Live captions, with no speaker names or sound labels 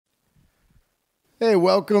Hey,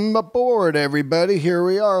 welcome aboard, everybody. Here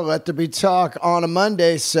we are, Let There Be Talk on a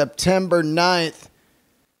Monday, September 9th.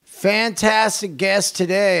 Fantastic guest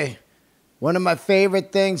today. One of my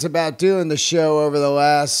favorite things about doing the show over the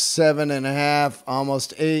last 7.5,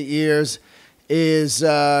 almost 8 years is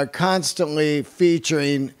constantly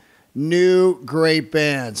featuring new great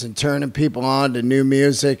bands and turning people on to new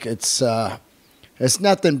music. It's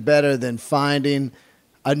nothing better than finding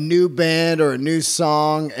a new band or a new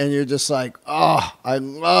song and you're just like, oh, I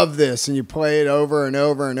love this, and you play it over and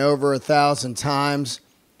over and over 1,000 times.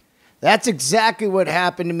 That's exactly what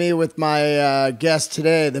happened to me with my guest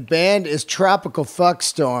today. The band is Tropical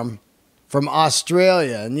Fuckstorm from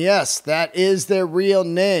Australia, and yes, that is their real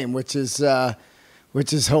name, which is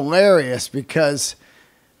hilarious because,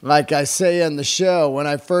 like I say on the show, when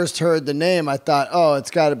I first heard the name, I thought, oh,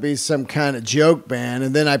 it's got to be some kind of joke band,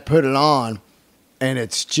 and then I put it on, and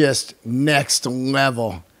it's just next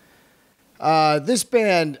level. This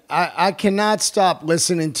band, I cannot stop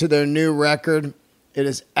listening to their new record. It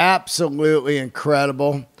is absolutely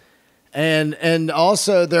incredible. And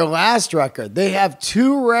also their last record. They have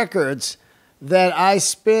 2 records that I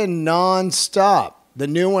spin nonstop. The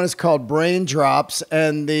new one is called Braindrops,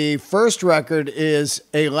 and the first record is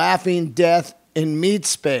A Laughing Death In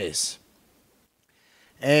Meatspace.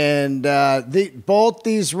 And both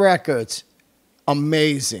these records,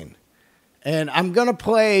 amazing. And I'm going to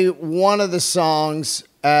play one of the songs,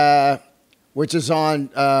 which is on,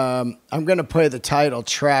 I'm going to play the title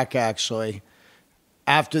track, actually,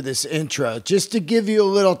 after this intro, just to give you a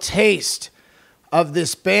little taste of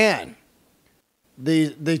this band.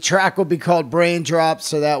 The track will be called Braindrops,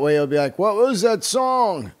 so that way you'll be like, what was that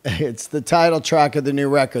song? It's the title track of the new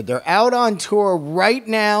record. They're out on tour right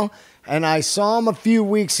now, and I saw them a few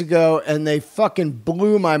weeks ago, and they fucking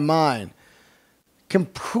blew my mind.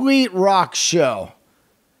 Complete rock show.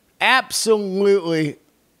 Absolutely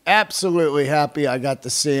happy I got to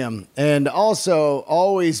see him. And also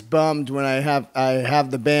always bummed when I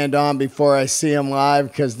have the band on before I see him live,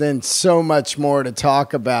 because then so much more to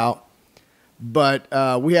talk about. But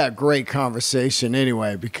we had a great conversation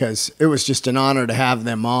anyway, because it was just an honor to have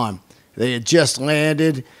them on. They had just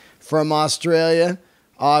landed from Australia.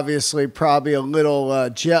 Obviously probably a little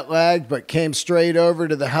jet lagged, but came straight over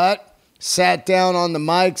to the hut. Sat down on the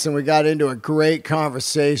mics, and we got into a great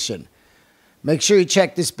conversation. Make sure you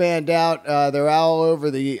check this band out. They're all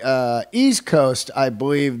over the East Coast, I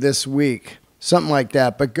believe, this week. Something like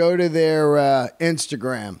that. But go to their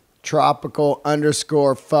Instagram,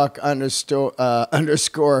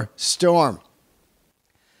 tropical_fuck_storm.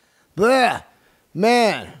 Bleh,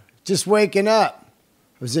 man, just waking up.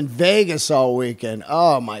 I was in Vegas all weekend.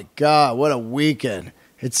 Oh, my God, what a weekend.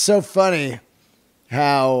 It's so funny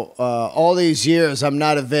how all these years I'm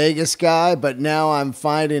not a Vegas guy, but now I'm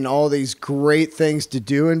finding all these great things to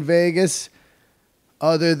do in Vegas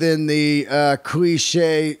other than the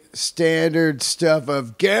cliche standard stuff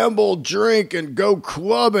of gamble, drink, and go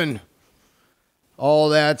clubbing. All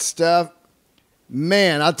that stuff.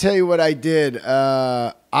 Man, I'll tell you what I did.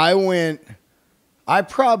 I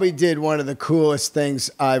probably did one of the coolest things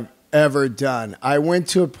I've ever done. I went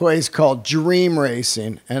to a place called Dream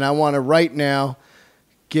Racing, and I want to right now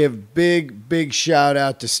give big shout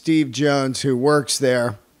out to Steve Jones, who works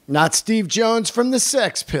there. Not Steve Jones from the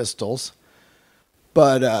Sex Pistols,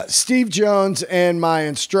 but Steve Jones and my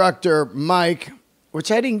instructor, Mike,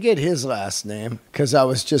 which I didn't get his last name because I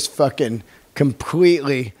was just fucking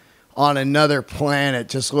completely on another planet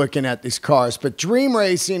just looking at these cars. But Dream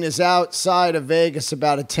Racing is outside of Vegas,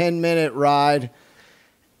 about a 10-minute ride.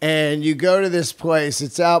 And you go to this place.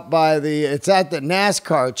 It's at the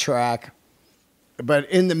NASCAR track. But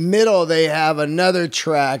in the middle, they have another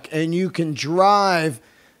track, and you can drive,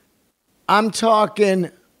 I'm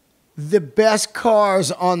talking the best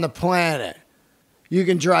cars on the planet. You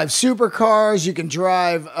can drive supercars. You can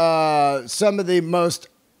drive some of the most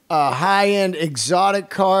high-end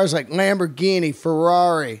exotic cars like Lamborghini,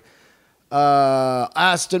 Ferrari,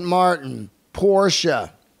 Aston Martin,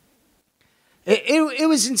 Porsche. It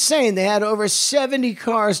was insane. They had over 70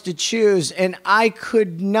 cars to choose, and I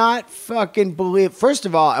could not fucking believe. First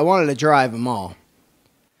of all, I wanted to drive them all,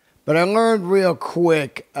 but I learned real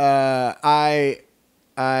quick. I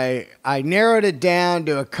narrowed it down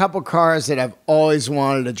to a couple cars that I've always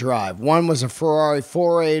wanted to drive. One was a Ferrari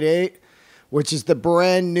 488, which is the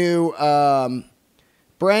brand new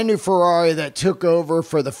Ferrari that took over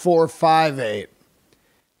for the 458.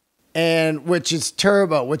 and which is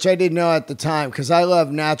turbo, which I didn't know at the time because I love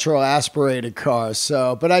natural aspirated cars.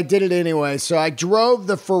 So, but I did it anyway. So I drove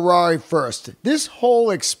the Ferrari first. This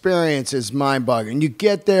whole experience is mind-boggling. You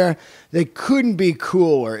get there, they couldn't be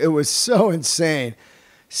cooler. It was so insane.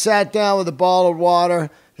 Sat down with a bottle of water.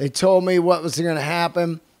 They told me what was going to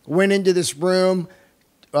happen. Went into this room,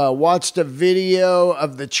 watched a video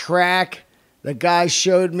of the track. The guy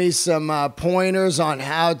showed me some pointers on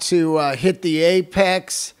how to hit the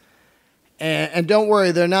apex. And don't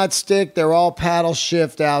worry, they're not stick. They're all paddle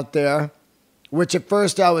shift out there, which at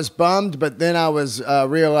first I was bummed, but then I was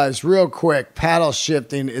realized real quick, paddle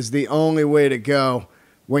shifting is the only way to go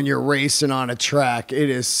when you're racing on a track. It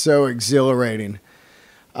is so exhilarating.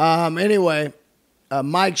 Anyway,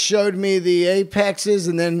 Mike showed me the apexes,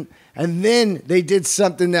 and then they did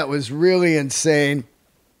something that was really insane.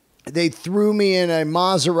 They threw me in a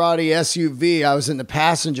Maserati SUV. I was in the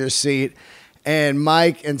passenger seat, and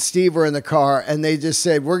Mike and Steve were in the car, and they just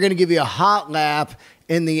said, we're going to give you a hot lap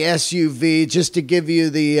in the SUV just to give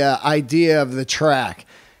you the idea of the track.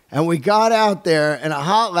 And we got out there, and a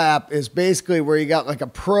hot lap is basically where you got like a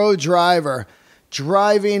pro driver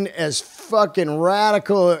driving as fucking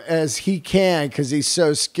radical as he can because he's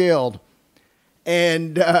so skilled.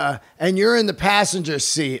 And you're in the passenger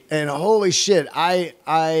seat, and holy shit, I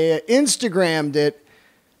Instagrammed it,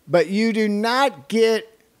 but you do not get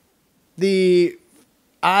the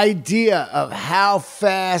idea of how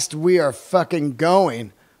fast we are fucking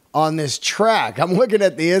going on this track. I'm looking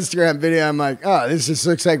at the Instagram video. I'm like, oh, this just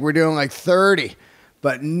looks like we're doing like 30.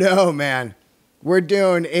 But no, man. We're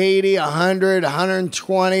doing 80, 100,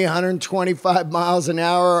 120, 125 miles an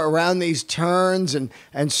hour around these turns and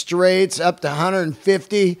straights up to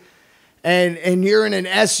 150. And you're in an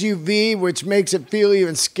SUV, which makes it feel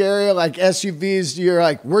even scarier. Like SUVs, you're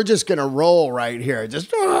like, we're just going to roll right here.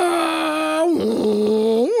 Just, I'm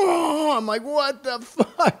like, what the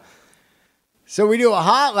fuck? So we do a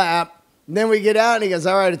hot lap, and then we get out, and he goes,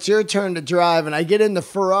 all right, it's your turn to drive. And I get in the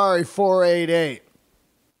Ferrari 488,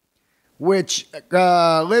 which,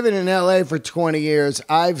 living in LA for 20 years,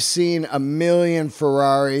 I've seen a million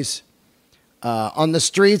Ferraris on the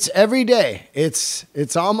streets every day.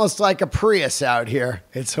 It's almost like a Prius out here.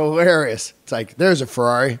 It's hilarious. It's like, there's a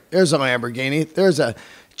Ferrari, there's a Lamborghini, there's a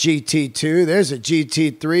GT2, there's a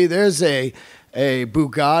GT3, there's a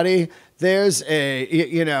Bugatti, there's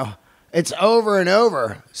it's over and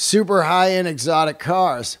over. Super high-end exotic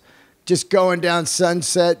cars. Just going down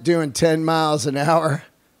Sunset doing 10 miles an hour.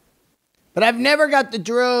 But I've never got to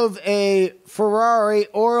drove a Ferrari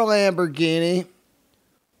or a Lamborghini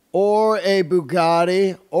or a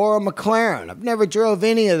Bugatti or a McLaren. I've never drove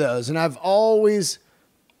any of those, and I've always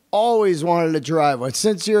wanted to drive one.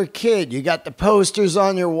 Since you're a kid, you got the posters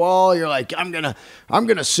on your wall. You're like, I'm gonna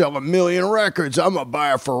sell 1 million records. I'm gonna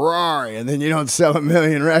buy a Ferrari, and then you don't sell 1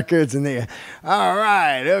 million records, and then all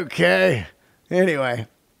right, okay. Anyway,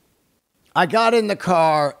 I got in the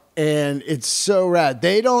car, and it's so rad.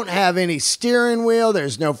 They don't have any steering wheel.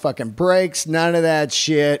 There's no fucking brakes. None of that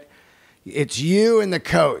shit. It's you and the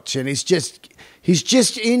coach, and he's just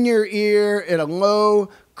in your ear in a low,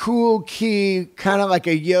 cool key, kind of like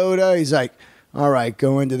a Yoda. He's like, all right,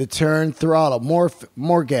 go into the turn, throttle,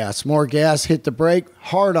 more gas, hit the brake,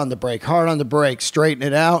 hard on the brake, straighten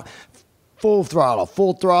it out, full throttle,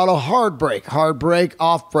 hard brake,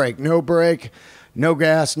 off brake, no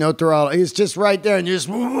gas, no throttle. He's just right there, and you just,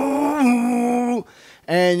 and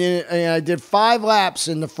I did 5 laps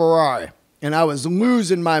in the Ferrari, and I was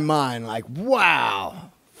losing my mind, like, wow,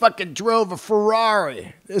 fucking drove a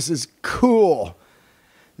Ferrari. This is cool.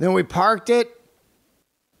 Then we parked it,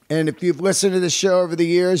 and if you've listened to the show over the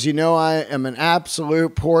years, you know I am an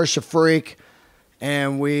absolute Porsche freak,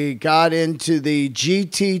 and we got into the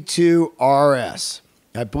GT2 RS.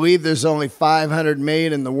 I believe there's only 500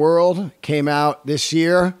 made in the world. Came out this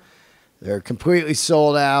year. They're completely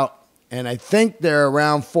sold out, and I think they're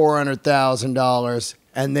around $400,000,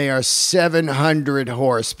 and they are 700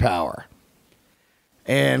 horsepower.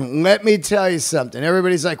 And let me tell you something.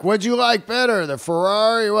 Everybody's like, what'd you like better, the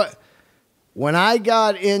Ferrari? What? When I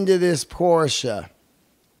got into this Porsche,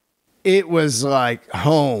 it was like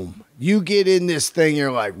home. You get in this thing,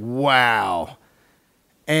 you're like, wow.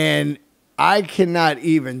 And I cannot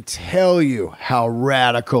even tell you how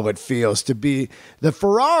radical it feels to be. The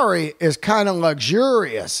Ferrari is kind of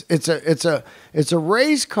luxurious. It's a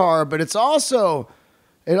race car, but it also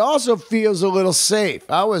feels a little safe.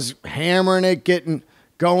 I was hammering it,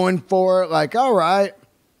 going for it, like, all right.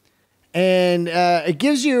 And it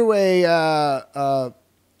gives you a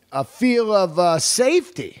feel of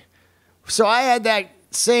safety. So I had that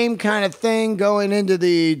same kind of thing going into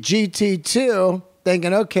the GT2,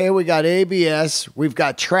 thinking, okay, we got ABS, we've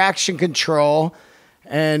got traction control,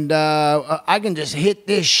 and I can just hit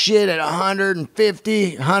this shit at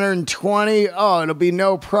 150, 120. Oh, it'll be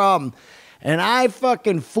no problem. And I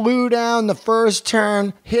fucking flew down the first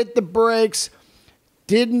turn, hit the brakes,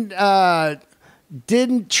 didn't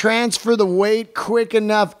transfer the weight quick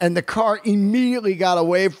enough, and the car immediately got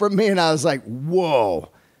away from me, and I was like, whoa,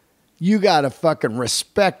 you got to fucking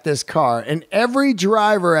respect this car. And every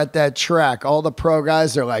driver at that track, all the pro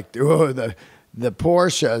guys are like, oh, the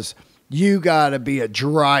Porsches, you got to be a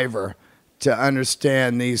driver to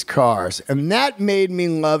understand these cars. And that made me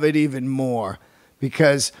love it even more,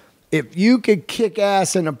 because if you could kick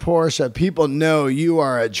ass in a Porsche, people know you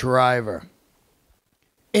are a driver.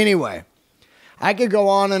 Anyway, I could go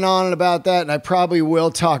on and on about that, and I probably will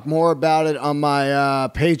talk more about it on my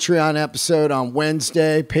Patreon episode on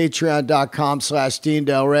Wednesday, patreon.com/Dean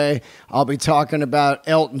Del Rey. I'll be talking about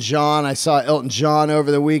Elton John. I saw Elton John over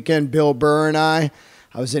the weekend, Bill Burr and I.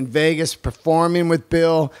 I was in Vegas performing with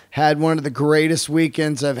Bill, had one of the greatest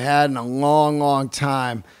weekends I've had in a long, long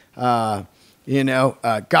time. Got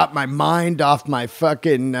my mind off my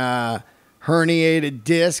fucking herniated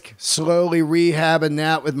disc, slowly rehabbing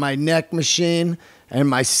that with my neck machine and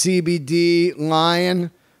my CBD Lion.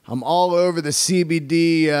 I'm all over the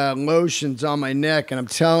CBD lotions on my neck, and I'm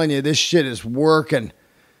telling you, this shit is working.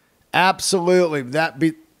 Absolutely.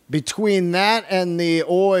 Between that and the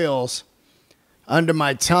oils under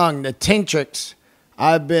my tongue, the Tinctrix,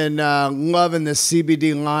 I've been loving the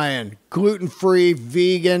CBD Lion. Gluten-free,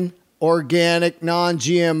 vegan, organic,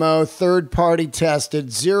 non-GMO, third-party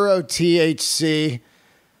tested, 0 THC,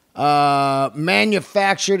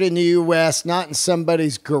 manufactured in the U.S., not in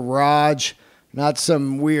somebody's garage, not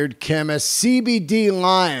some weird chemist. CBD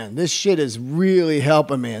Lion. This shit is really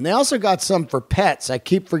helping me. And they also got some for pets. I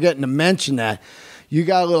keep forgetting to mention that. You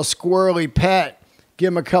got a little squirrely pet, give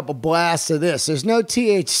them a couple blasts of this. There's no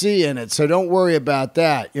THC in it, so don't worry about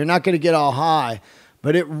that. You're not going to get all high.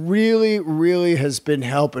 But it really, really has been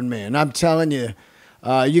helping me. And I'm telling you,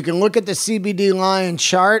 you can look at the CBD Lion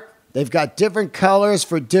chart. They've got different colors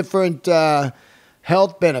for different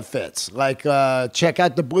health benefits. Like check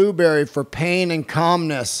out the blueberry for pain and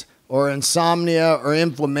calmness, or insomnia or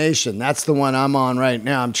inflammation. That's the one I'm on right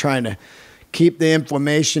now. I'm trying to keep the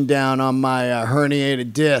inflammation down on my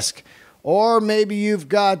herniated disc. Or maybe you've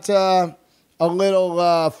got a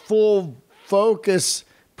little full focus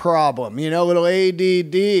problem, little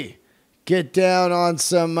ADD. Get down on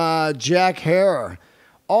some Jack Herer.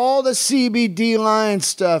 All the CBD Lion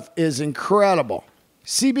stuff is incredible.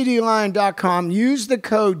 CBDLion.com. Use the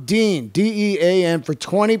code DEAN, DEAN, for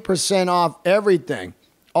 20% off everything.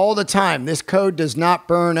 All the time. This code does not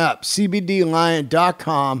burn up.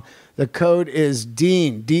 CBDLion.com. The code is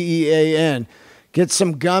DEAN, DEAN. Get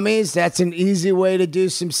some gummies. That's an easy way to do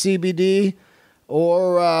some CBD.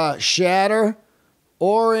 Or shatter.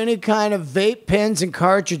 Or any kind of vape pens and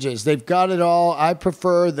cartridges. They've got it all. I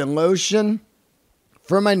prefer the lotion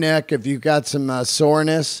for my neck if you've got some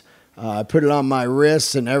soreness. I put it on my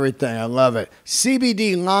wrists and everything. I love it.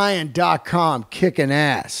 CBDLion.com. Kicking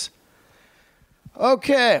ass.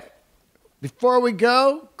 Okay. Before we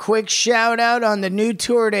go, quick shout out on the new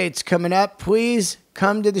tour dates coming up. Please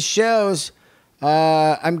come to the shows.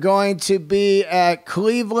 I'm going to be at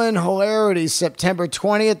Cleveland Hilarity September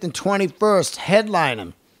 20th and 21st,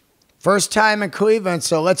 headlining. First time in Cleveland,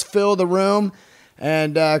 so let's fill the room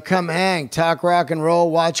and come hang, talk rock and roll,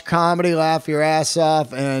 watch comedy, laugh your ass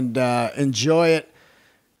off, and enjoy it.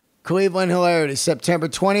 Cleveland Hilarity September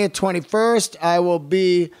 20th, 21st. I will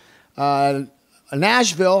be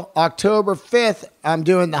Nashville October 5th. I'm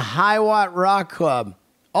doing the High Watt Rock Club.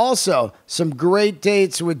 Also, some great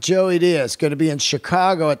dates with Joey Diaz. Going to be in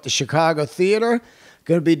Chicago at the Chicago Theater.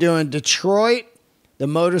 Going to be doing Detroit, the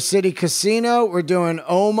Motor City Casino. We're doing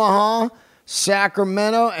Omaha,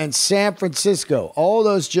 Sacramento, and San Francisco. All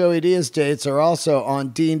those Joey Diaz dates are also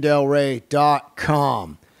on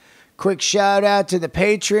DeanDelRey.com. Quick shout out to the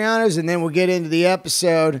Patreoners, and then we'll get into the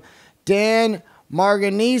episode. Dan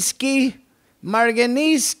Marganiski,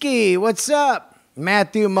 what's up?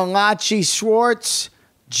 Matthew Malachi Schwartz.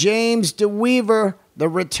 James DeWeaver, the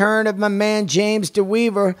return of my man James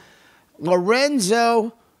DeWeaver,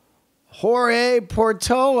 Lorenzo, Jorge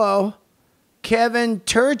Portolo, Kevin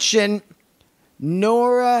Turchin,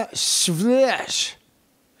 Nora Swish.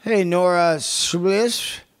 Hey, Nora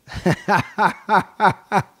Swish.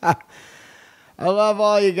 I love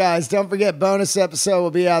all you guys. Don't forget, bonus episode will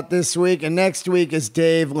be out this week, and next week is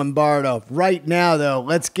Dave Lombardo. Right now, though,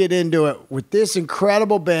 let's get into it with this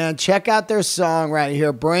incredible band. Check out their song right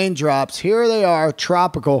here, Braindrops. Here they are,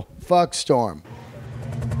 Tropical Fuckstorm.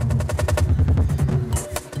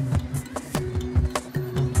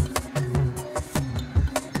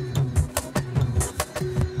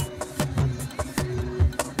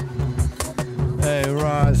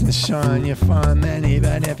 to shine. You find that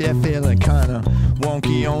even if you're feeling kinda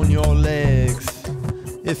wonky on your legs.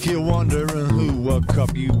 If you're wondering who woke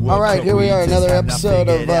up, you woke up. All right, here we are, another episode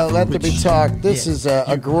of Let There Be Talk. This is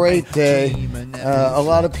a great day. A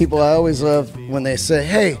lot of people, I always love when they say,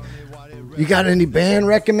 hey, you got any band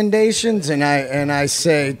recommendations? And I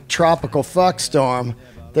say Tropical Fuckstorm.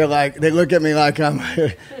 They're like, they look at me like I'm,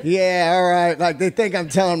 yeah, all right. Like they think I'm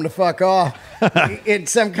telling them to fuck off in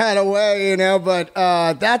some kind of way, you know. But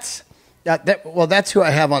that's who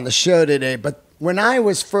I have on the show today. But when I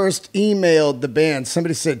was first emailed the band,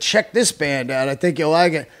 somebody said, check this band out. I think you'll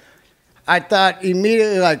like it. I thought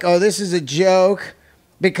immediately like, oh, this is a joke,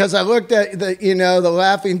 because I looked at the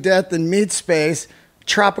Laughing Death In Meatspace.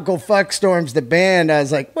 Tropical Fuckstorm's the band. I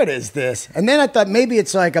was like, what is this? And then I thought maybe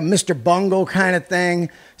it's like a Mr. Bungle kind of thing,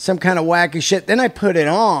 some kind of wacky shit. Then I put it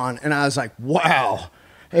on, and I was like, wow,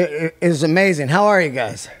 it is amazing. How are you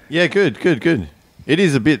guys? Yeah, good. It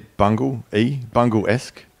is a bit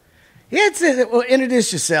Bungle-esque. Yeah, well,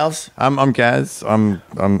 introduce yourselves. I'm Gaz. I'm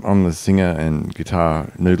the singer and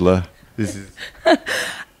guitar noodler. This is.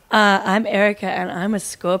 I'm Erica, and I'm a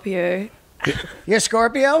Scorpio. You're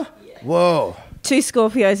Scorpio? Yeah. Whoa. 2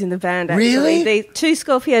 Scorpios in the band, actually. Really? 2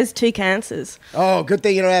 Scorpios, 2 Cancers. Oh, good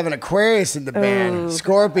thing you don't have an Aquarius in the band. Oh.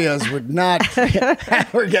 Scorpios would not.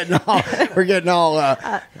 We're getting all.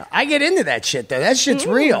 I get into that shit though. That shit's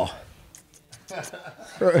real.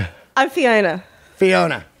 I'm Fiona.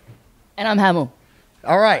 Fiona. And I'm Hamill.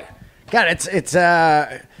 All right. God, it's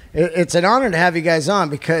an honor to have you guys on,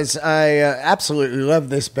 because I absolutely love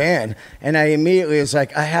this band. And I immediately was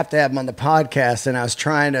like, I have to have them on the podcast. And I was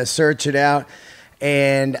trying to search it out.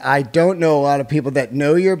 And I don't know a lot of people that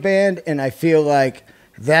know your band. And I feel like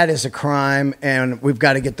that is a crime. And we've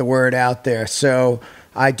got to get the word out there. So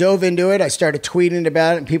I dove into it. I started tweeting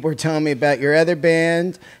about it. And people were telling me about your other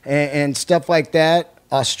band and stuff like that.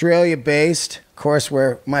 Australia-based. Of course,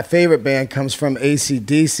 where my favorite band comes from,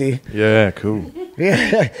 AC/DC. Yeah, cool.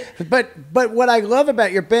 Yeah, but what I love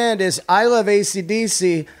about your band is I love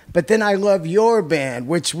AC/DC, but then I love your band,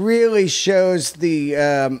 which really shows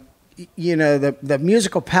the the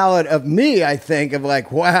musical palette of me. I think of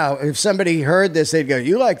like, wow, if somebody heard this, they'd go,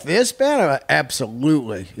 "You like this band?" I'm like,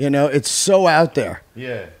 absolutely. It's so out there.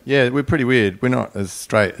 Yeah, we're pretty weird. We're not as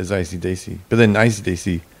straight as AC/DC, but then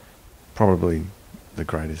AC/DC, probably the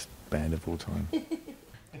greatest band of all time.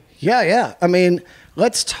 Yeah. I mean,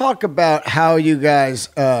 let's talk about how you guys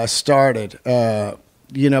started,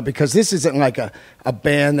 because this isn't like a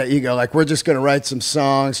band that you go like, we're just going to write some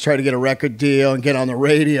songs, try to get a record deal and get on the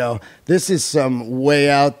radio. This is some way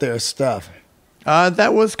out there stuff.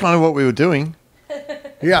 That was kind of what we were doing.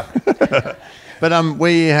 Yeah. But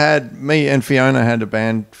me and Fiona had a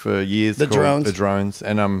band for years called The Drones.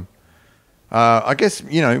 And I guess,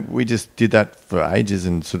 we just did that for ages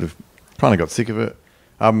and sort of kind of got sick of it.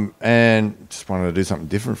 And just wanted to do something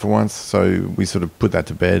different for once. So we sort of put that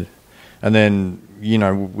to bed. And then, we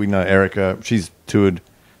know Erica. She's toured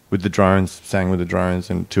with The Drones, sang with The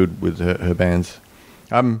Drones, and toured with her bands.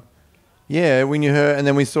 Yeah, we knew her. And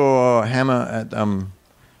then we saw Hammer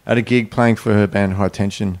at a gig playing for her band High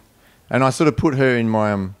Tension. And I sort of put her in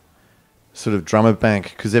my sort of drummer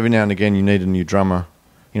bank, because every now and again you need a new drummer.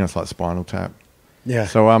 It's like Spinal Tap. Yeah.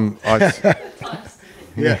 So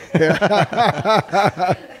Yeah.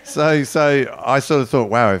 So I sort of thought,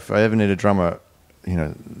 wow, if I ever need a drummer,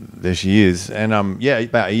 there she is. And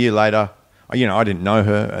about a year later, I didn't know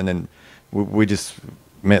her, and then we just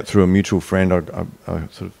met through a mutual friend. I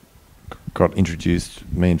sort of got introduced.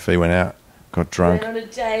 Me and Fee went out, got drunk. Went on a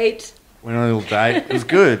date. Went on a little date. It was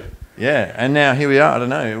good. Yeah. And now here we are. I don't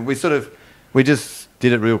know. We just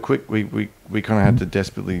did it real quick. We kind of had to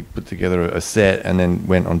desperately put together a set, and then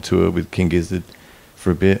went on tour with King Gizzard for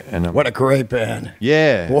a bit. And what a great band.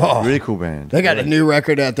 Yeah. Whoa. Really cool band. They got a new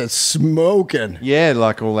record out that's smoking. Yeah,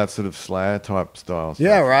 like all that sort of Slayer type style stuff.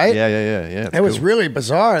 Yeah, right? Yeah. It was really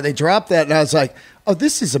bizarre. They dropped that, and I was like, oh,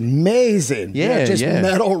 this is amazing. Yeah, just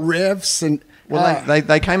metal riffs. And well,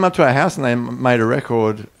 they came up to our house and they made a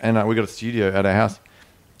record, and we got a studio at our house.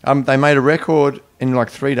 They made a record in like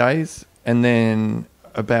 3 days, and then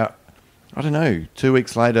about, 2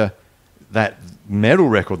 weeks later, that metal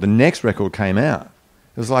record, the next record came out.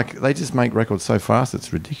 It was like they just make records so fast,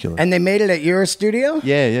 it's ridiculous. And they made it at your studio?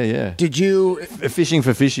 Yeah. Did you... Fishing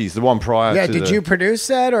for Fishies, the one prior to did you produce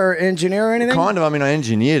that or engineer or anything? Kind of. I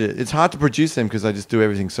engineered it. It's hard to produce them because they just do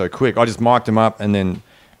everything so quick. I just mic'd them up, and then,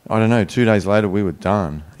 2 days later, we were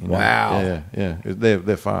done. Wow. Yeah.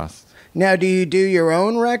 They're fast. Now, do you do your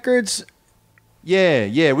own records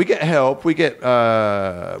Yeah, we get help. We had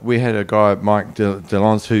a guy, Mike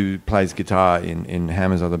DeLance, who plays guitar in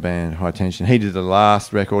Hammer's other band, High Tension. He did the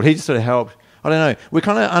last record. He just sort of helped. I don't know. We're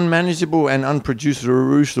kind of unmanageable and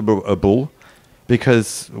unproducible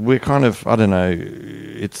because we're kind of, I don't know,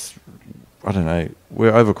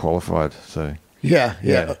 we're overqualified. So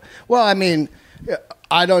yeah. Well, I mean,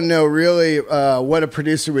 I don't know really what a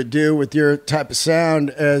producer would do with your type of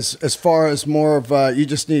sound as far as more of you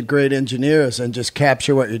just need great engineers and just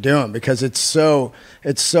capture what you're doing because it's so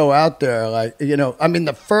out there. Like, you know, I mean,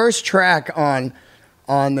 the first track on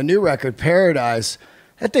the new record, Paradise,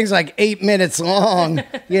 that thing's like 8 minutes long,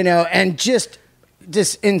 you know, and just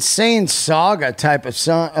this insane saga type of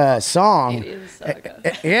song. It is saga.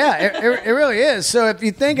 It really is. So if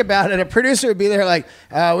you think about it, a producer would be there like,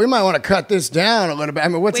 we might want to cut this down a little bit. I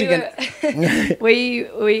mean, what's he going to...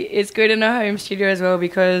 It's good in our home studio as well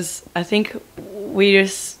because I think we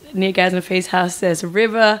just... Near Gaz and Fee's house, there's a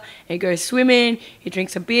river. He goes swimming, he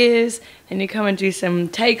drinks some beers, and you come and do some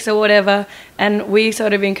takes or whatever. And we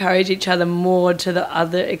sort of encourage each other more to the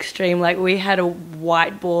other extreme. Like, we had a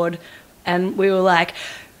whiteboard, and we were, like,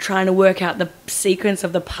 trying to work out the sequence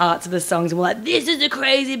of the parts of the songs. And we're like, this is the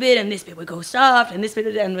crazy bit, and this bit would go soft, and this bit...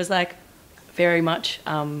 And it was, like, very much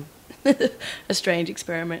a strange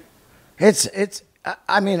experiment.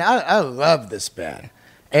 I mean, I love this band.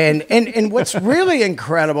 And what's really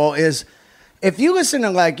incredible is if you listen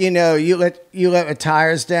to, like, you know, you let the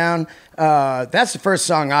tires down, that's the first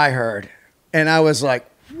song I heard. And I was like,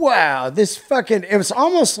 wow, it was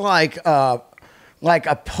almost like a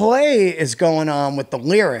play is going on with the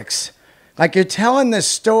lyrics. Like you're telling this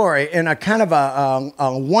story in a kind of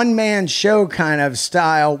a one-man show kind of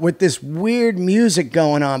style with this weird music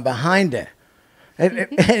going on behind it.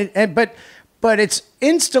 But it's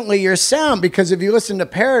instantly your sound because if you listen to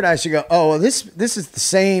Paradise, you go, oh, well, this is the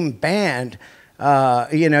same band.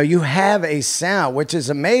 You know, you have a sound, which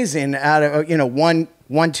is amazing out of, you know,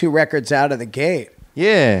 two records out of the gate.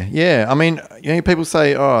 Yeah. I mean, you know, people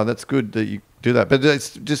say, oh, that's good that you do that. But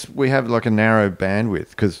it's just we have like a narrow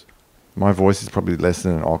bandwidth because my voice is probably less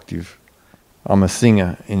than an octave. I'm a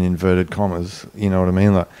singer in inverted commas. You know what I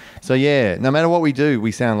mean? Like, so, yeah, no matter what we do,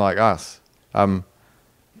 we sound like us.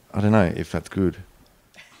 I don't know if that's good.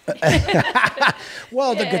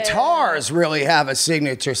 Well, the guitars really have a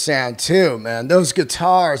signature sound too, man. Those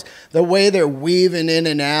guitars, the way they're weaving in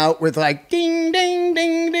and out with like ding, ding,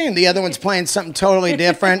 ding, ding. The other one's playing something totally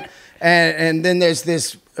different. and then there's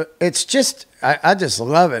this, it's just, I just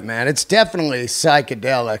love it, man. It's definitely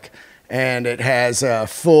psychedelic and it has a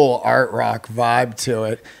full art rock vibe to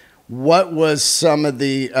it. What was some of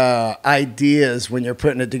the ideas when you're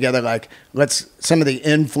putting it together? Like, some of the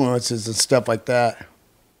influences and stuff like that.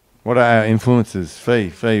 What are our influences?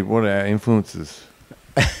 Fee, what are our influences?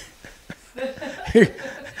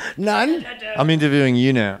 None? I'm interviewing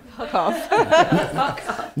you now. Fuck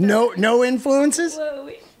off. No influences?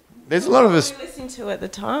 There's a lot of us. What were we listening to at the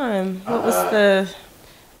time? What was the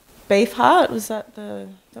Beefheart? Was that the...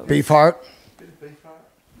 Beefheart?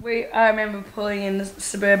 I remember pulling in the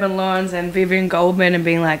Suburban Lawns and Vivian Goldman and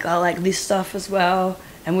being like, I like this stuff as well.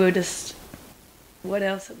 And we were just, what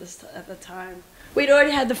else at the time? We'd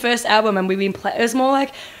already had the first album and we've been playing. It was more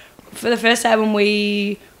like, for the first album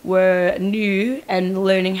we were new and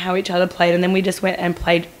learning how each other played, and then we just went and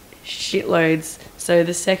played shitloads. So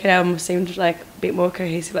the second album seemed like a bit more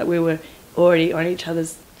cohesive, like we were already on each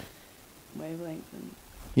other's wavelength.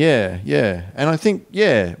 Yeah. And I think,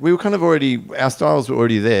 we were kind of already, our styles were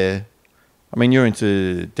already there. I mean, you're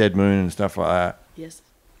into Dead Moon and stuff like that. Yes.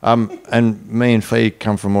 And me and Fee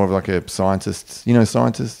come from more of like a scientists, you know,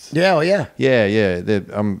 scientists? Yeah, well, yeah. Yeah.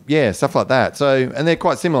 They're, stuff like that. So, and they're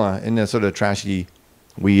quite similar in their sort of trashy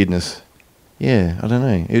weirdness. Yeah, I don't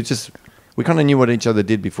know. It was just, we kind of knew what each other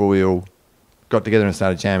did before we all got together and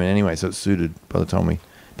started jamming anyway, so it suited by the time we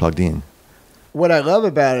plugged in. What I love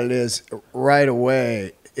about it is right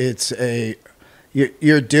away,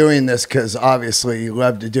 you're doing this because obviously you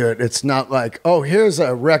love to do it. It's not like, oh, here's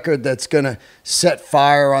a record that's going to set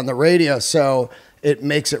fire on the radio. So it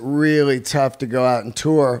makes it really tough to go out and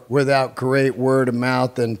tour without great word of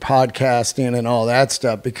mouth and podcasting and all that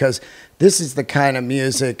stuff, because this is the kind of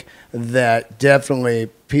music that definitely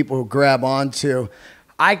people grab onto.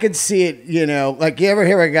 I could see it, you know, like you ever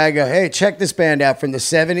hear a guy go, hey, check this band out from the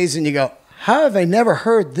 70s, and you go, how have I never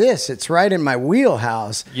heard this? It's right in my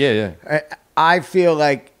wheelhouse. Yeah. I feel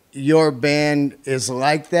like your band is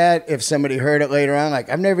like that. If somebody heard it later on, like,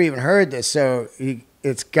 I've never even heard this, so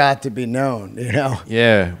it's got to be known, you know?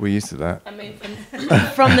 Yeah, we're used to that. I mean,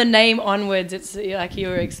 from the name onwards, it's like you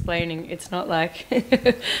were explaining. It's not like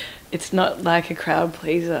a crowd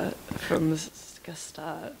pleaser from the gonna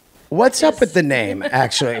start. What's up with the name,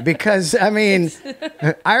 actually? Because, I mean,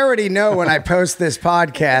 I already know when I post this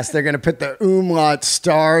podcast, they're going to put the umlaut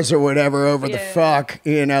stars or whatever over the fuck,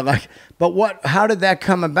 you know, like, but how did that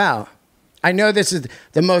come about? I know this is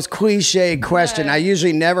the most cliched question. I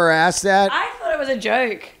usually never ask that. I thought it was a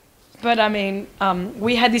joke. But, I mean,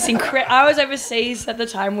 we had this I was overseas at the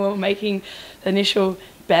time we were making the initial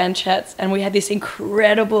band chats, and we had this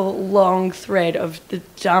incredible long thread of the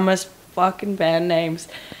dumbest fucking band names.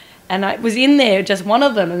 And I was in there, just one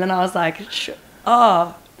of them, and then I was like,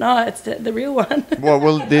 oh, no, it's the real one.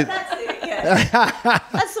 Well, That's it, yeah.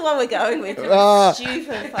 That's the one we're going with.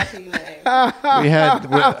 Stupid fucking name. we had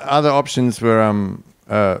other options were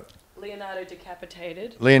Leonardo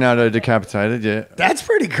Decapitated. Leonardo Decapitated, yeah. That's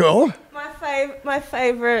pretty cool. My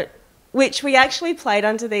favourite, which we actually played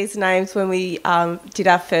under these names when we did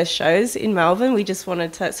our first shows in Melbourne. We just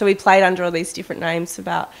wanted to, so we played under all these different names,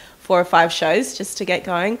 about 4 or 5 shows just to get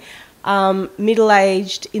going.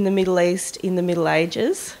 Middle-aged in the Middle East in the Middle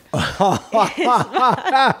Ages. That's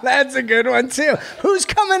a good one too. Who's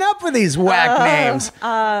coming up with these whack names?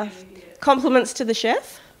 Compliments to the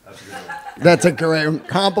chef. That's a great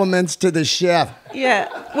compliments to the chef. Yeah,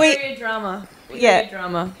 Period drama. Period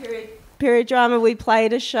drama. We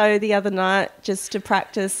played a show the other night just to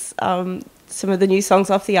practice some of the new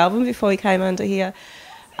songs off the album before we came under here.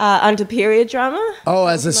 Under Period Drama. Oh,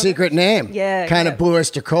 as a secret name. Yeah. Kind of Blue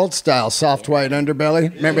Oyster Cult style, soft white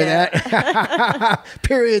underbelly. Remember that?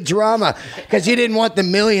 Period Drama. Because you didn't want the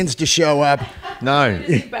millions to show up. No.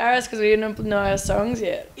 Embarrassed because we didn't know our songs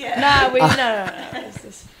yet. Yeah. No. It's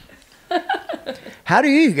just... How do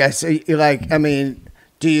you guys, like, I mean,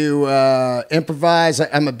 do you improvise?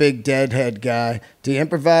 I'm a big Deadhead guy. Do you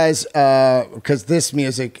improvise? Because this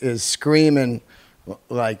music is screaming.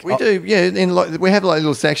 Like we do, yeah. We have like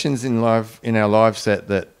little sections in our live set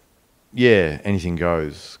that, anything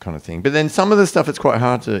goes kind of thing. But then some of the stuff it's quite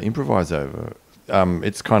hard to improvise over.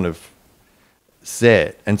 It's kind of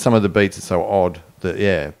set, and some of the beats are so odd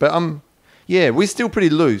that But we're still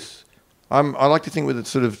pretty loose. I like to think with it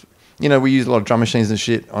sort of, we use a lot of drum machines and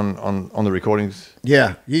shit on the recordings.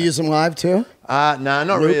 Yeah, you use them live too? No,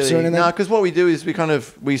 not Loops really. No, because what we do is we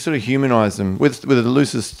sort of humanize them with the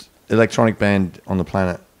loosest electronic band on the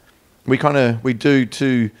planet. We do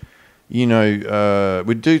to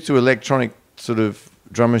electronic sort of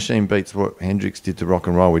drum machine beats what Hendrix did to rock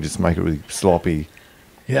and roll. We just make it really sloppy.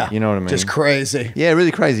 Yeah. You know what I mean? Just crazy. Yeah,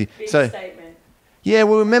 really crazy. Big statement. Yeah,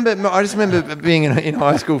 well, I just remember being in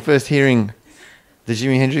high school first hearing the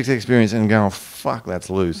Jimi Hendrix Experience and going, oh, fuck, that's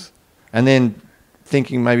loose. And then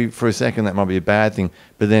thinking maybe for a second that might be a bad thing,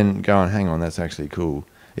 but then going, hang on, that's actually cool.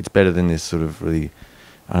 It's better than this sort of really,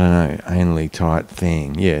 I don't know, anally tight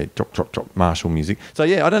thing. Yeah, drop, drop, drop, Marshall music. So,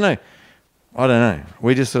 yeah, I don't know.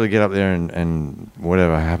 We just sort of get up there and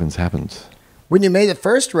whatever happens, happens. When you made the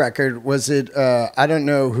first record, was it, I don't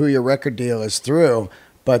know who your record deal is through,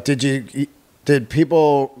 but did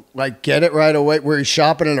people like get it right away? Were you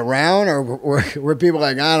shopping it around, or were people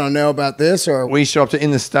like, I don't know about this? Or we shopped it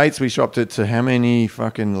in the States. We shopped it to how many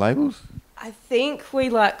fucking labels? I think we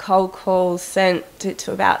cold calls, sent it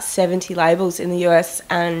to about 70 labels in the US,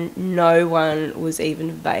 and no one was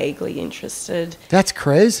even vaguely interested. That's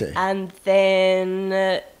crazy. And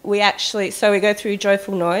then we go through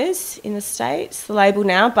Joyful Noise in the States, the label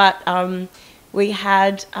now, but we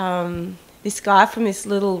had this guy from this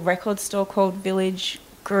little record store called Village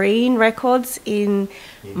Green Records in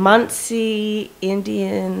Muncie,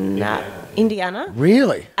 Indiana.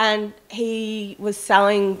 Really? And he was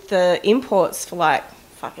selling the imports for like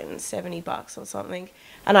fucking $70 or something.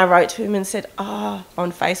 And I wrote to him and said, on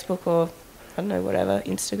Facebook or I don't know, whatever,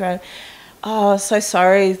 Instagram, so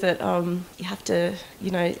sorry that you have to,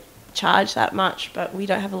 charge that much, but we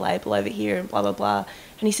don't have a label over here and blah, blah, blah.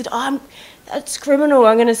 And he said, that's criminal.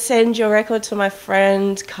 I'm going to send your record to my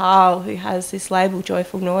friend Carl, who has this label,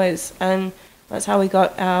 Joyful Noise. And that's how we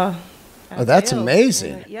got our that's deal.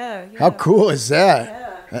 amazing. Yeah. How cool is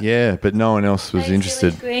that? Yeah, but no one else was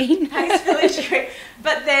interested. Thanks, Village Green.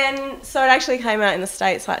 But then, so it actually came out in the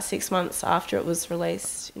States like 6 months after it was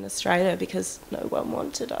released in Australia because no one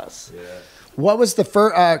wanted us. Yeah. What was the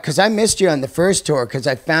first, because I missed you on the first tour because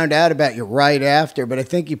I found out about you right after, but I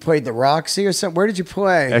think you played the Roxy or something. Where did you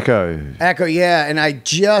play? Echo, yeah, and I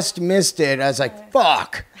just missed it. I was like,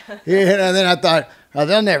 fuck. And then I thought,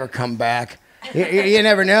 they'll never come back. You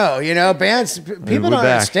never know, bands, people don't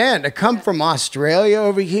understand. To come from Australia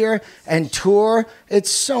over here and tour,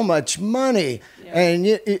 it's so much money. Yeah.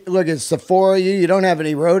 And look, it's the four of you. You don't have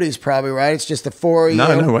any roadies probably, right? It's just the four of you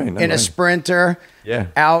no way. a Sprinter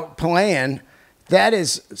out playing. That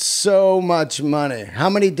is so much money. How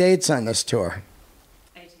many dates on this tour?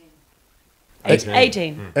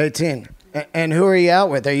 18. 18. And who are you out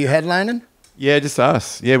with? Are you headlining? Yeah, just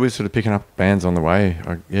us. Yeah, we're sort of picking up bands on the way.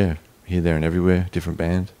 Yeah, here, there, and everywhere. Different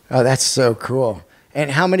band. Oh, that's so cool.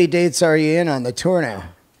 And how many dates are you in on the tour now?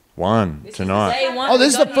 One tonight. Oh,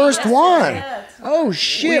 this is the first one. Oh,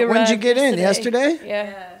 shit. When did you get in? Yesterday?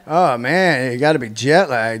 Yeah. Oh, man. You got to be jet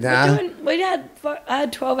lagged, huh? I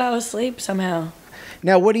had 12 hours sleep somehow.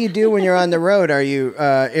 Now, what do you do when you're on the road? Are you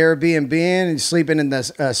Airbnb and sleeping in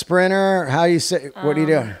the Sprinter? How you say? What are you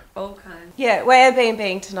doing? All kinds. Yeah, we're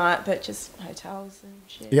Airbnb tonight, but just hotels and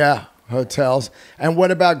shit. Yeah, hotels. And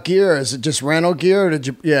what about gear? Is it just rental gear, or did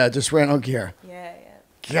you? Yeah, just rental gear. Yeah.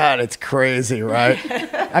 God, it's crazy, right?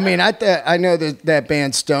 I mean, I know that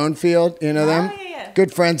band Stonefield. You know them? Yeah.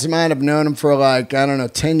 Good friends of mine. I've known them for like, I don't know,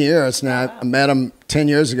 10 years now. Wow. I met them 10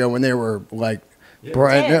 years ago when they were like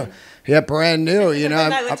brand 10. new. Yeah, brand new. You know.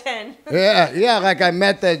 When they were 10. Yeah. Like I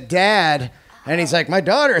met the dad, and he's like, my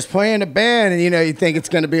daughter's playing a band, and you think it's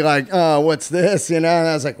gonna be like, oh, what's this? And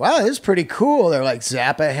I was like, wow, this is pretty cool. They're like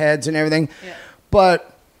Zappa heads and everything, but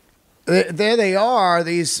there they are,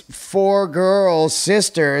 these 4 girls,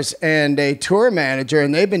 sisters, and a tour manager,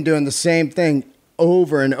 and they've been doing the same thing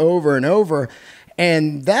over and over and over,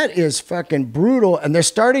 and that is fucking brutal. And they're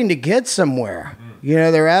starting to get somewhere.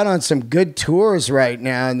 They're out on some good tours right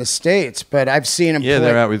now in the States, but I've seen them play.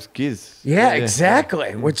 They're out with Giz. Yeah,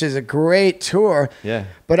 exactly, which is a great tour. Yeah.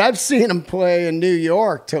 But I've seen them play in New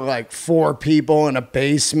York to like 4 people in a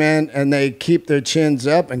basement, and they keep their chins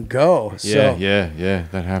up and go. Yeah, yeah,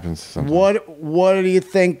 that happens sometimes. What do you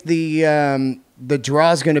think the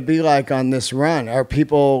draw's going to be like on this run? Are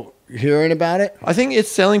people hearing about it? I think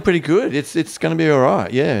it's selling pretty good. It's going to be all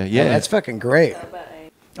right. Yeah. Oh, that's fucking great.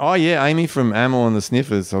 Oh, yeah, Amy from Amel and the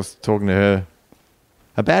Sniffers, I was talking to her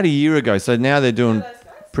about a year ago. So now they're doing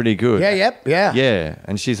pretty good. Yeah. Yeah,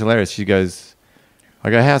 and she's hilarious. She goes, I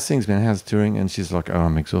go, how's things, man? How's touring? And she's like, oh,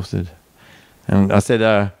 I'm exhausted. And I said,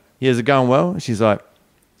 yeah, is it going well? And she's like,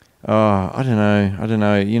 oh, I don't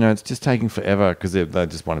know. It's just taking forever because they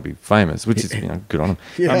just want to be famous, which is good on them.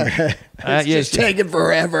 Yeah, it's just taking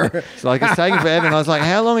forever. She's like, it's taking forever. And I was like,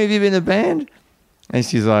 how long have you been in the band? And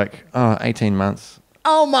she's like, 18 months.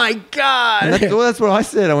 Oh my God! That's what I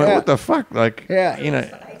said. I went, what the fuck? Like, yeah.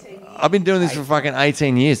 I've been doing this for fucking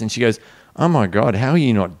 18 years. And she goes, oh my God, how are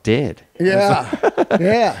you not dead?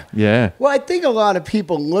 Yeah. Yeah. Well, I think a lot of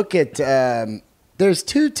people look at, there's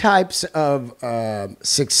 2 types of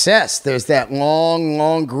success. There's that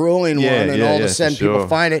long, grueling one, and all of a sudden people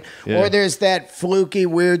find it. Yeah. Or there's that fluky,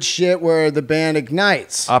 weird shit where the band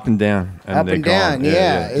ignites. Up and down. Up and down,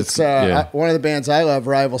 yeah. It's one of the bands I love,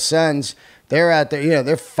 Rival Sons. They're out there,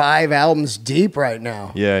 they're 5 albums deep right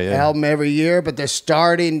now. Yeah. Album every year, but they're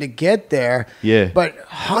starting to get there. Yeah. But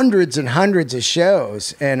hundreds and hundreds of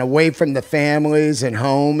shows and away from the families and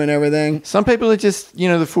home and everything. Some people are just,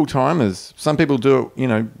 the full-timers. Some people do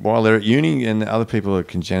it, while they're at uni, and other people are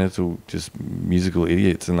congenital, just musical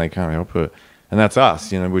idiots, and they can't help it. And that's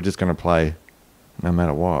us, we're just going to play no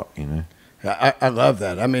matter what, I love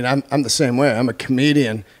that. I mean, I'm the same way. I'm a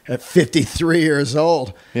comedian at 53 years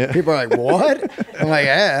old. Yeah. People are like, what? I'm like,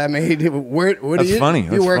 yeah, I mean, what that's do you... Funny.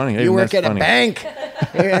 That's funny. You work at a bank.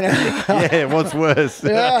 Yeah, what's worse?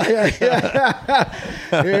 Yeah,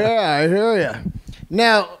 I hear you.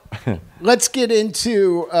 Now, let's get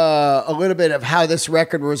into a little bit of how this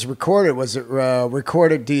record was recorded. Was it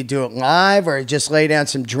recorded? Do you do it live, or just lay down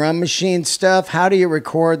some drum machine stuff? How do you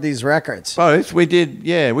record these records? Both. We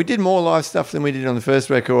did more live stuff than we did on the first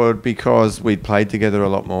record because we played together a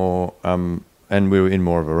lot more, and we were in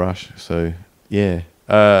more of a rush. So yeah,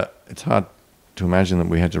 it's hard to imagine that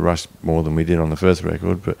we had to rush more than we did on the first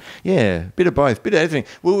record. But yeah, bit of both, bit of everything.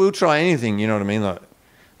 We'll try anything. You know what I mean? Like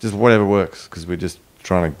just whatever works, because we're just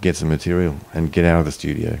trying to get some material and get out of the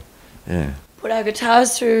studio. Yeah. Put our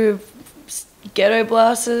guitars through ghetto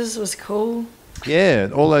blasters was cool. Yeah,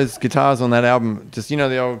 all those guitars on that album, just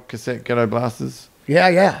the old cassette ghetto blasters.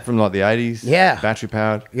 Yeah. From like the 80s. Yeah. Battery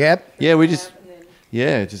powered. Yep. Yeah, we just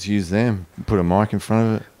use them. Put a mic in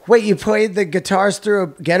front of it. Wait, you played the guitars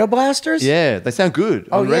through ghetto blasters? Yeah, they sound good.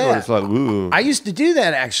 On record, it's like, ooh. I used to do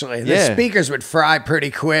that, actually. The speakers would fry pretty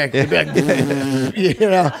quick. They'd be like,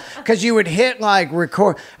 because you would hit like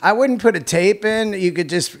record. I wouldn't put a tape in. You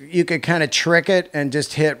could kind of trick it and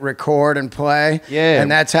just hit record and play. Yeah. And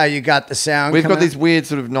that's how you got the sound. We've got these weird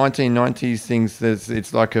sort of 1990s things.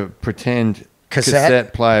 It's like a pretend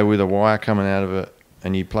cassette player with a wire coming out of it,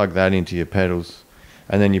 and you plug that into your pedals.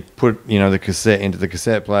 And then you put, the cassette into the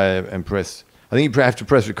cassette player and press. I think you have to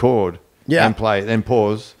press record and play, then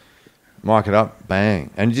pause, mic it up,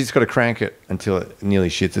 bang. And you just got to crank it until it nearly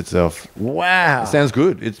shits itself. Wow. It sounds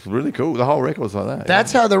good. It's really cool. The whole record's like that.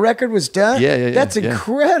 That's how the record was done? Yeah. That's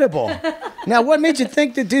incredible. Now, what made you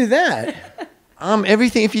think to do that?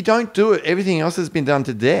 Everything, if you don't do it, everything else has been done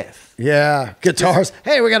to death. Yeah. Guitars.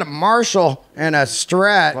 Hey, we got a Marshall and a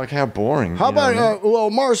Strat. Like, how boring. How about,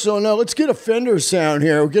 Marshall, no, let's get a Fender sound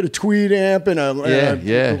here. We'll get a Tweed amp and a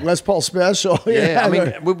Les Paul Special. Yeah, I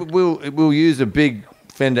mean, we'll use a big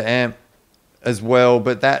Fender amp as well,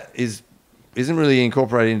 but that isn't really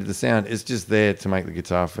incorporated into the sound. It's just there to make the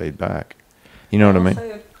guitar feedback. You know what I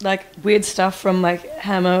mean? Like weird stuff from like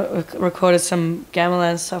Hammer recorded some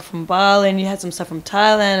gamelan stuff from Bali, and you had some stuff from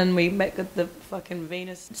Thailand, and we met the fucking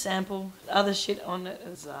Venus sample, other shit on it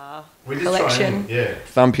as a collection.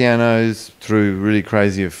 Thumb pianos through really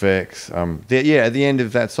crazy effects. At the end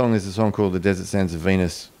of that song there's a song called The Desert Sands of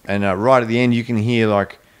Venus, and right at the end you can hear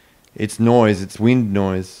like it's noise, it's wind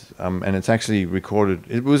noise, and it's actually recorded.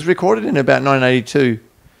 It was recorded in about 1982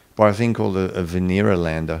 by a thing called a Venera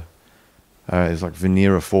lander. It's like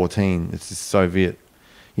Venera 14. It's just Soviet.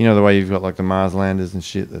 You know the way you've got like the Mars landers and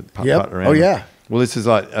shit that putt around? Oh, yeah. Well, this is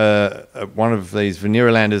like one of these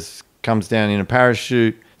Venera landers comes down in a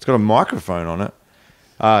parachute. It's got a microphone on it.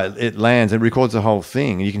 It lands. It records the whole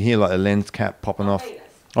thing. And you can hear like a lens cap popping off.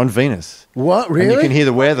 On Venus. What, really? And you can hear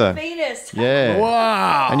the weather. Venus. Yeah.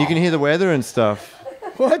 Wow. And you can hear the weather and stuff.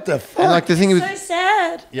 What the fuck? And like the thing It's with so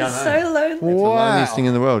sad. Yeah, It's I know. so lonely. It's the loneliest thing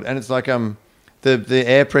in the world. And it's like the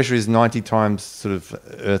air pressure is 90 times sort of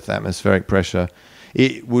Earth atmospheric pressure.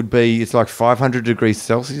 It's like 500 degrees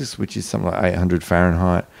Celsius, which is something like 800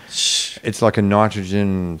 Fahrenheit. It's like a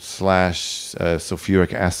nitrogen /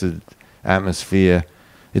 sulfuric acid atmosphere.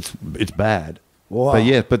 It's bad.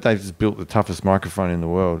 Wow. But they've just built the toughest microphone in the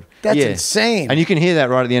world. That's insane. And you can hear that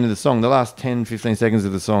right at the end of the song. The last 10, 15 seconds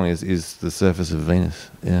of the song is the surface of Venus.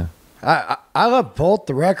 Yeah. I love both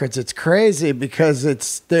the records. It's crazy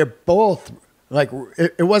because they're both like,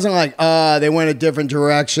 it wasn't like, they went a different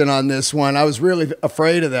direction on this one. I was really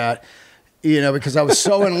afraid of that, because I was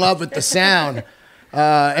so in love with the sound.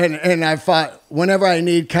 And I thought whenever I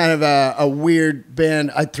need kind of a weird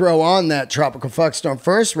band, I throw on that Tropical Fuckstorm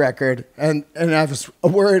first record, and I was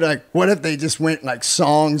worried like, what if they just went like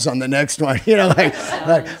songs on the next one, like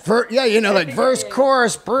verse,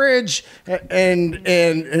 chorus, bridge, and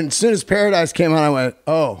as soon as Paradise came on, I went,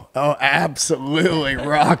 oh, absolutely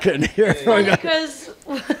rocking here. Because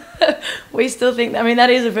we still think, that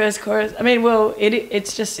is a verse chorus.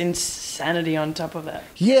 It's just insanity on top of that.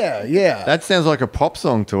 Yeah. That sounds like a pop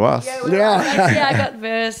song to us. Yeah, I got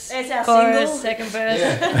verse, It's our chorus, single. second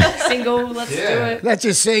verse, single, let's do it. That's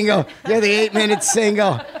your single. Yeah, the 8-minute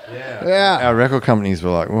single. Yeah. Our record companies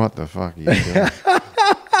were like, what the fuck are you doing?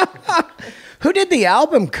 Who did the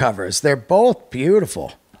album covers? They're both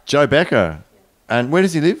beautiful. Joe Becker. And where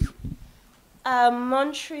does he live?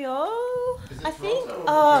 Montreal, I think.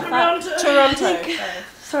 Toronto.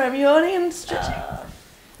 Sorry, I'm yawning and stretching.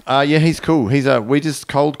 Yeah, he's cool. We just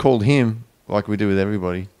cold called him like we do with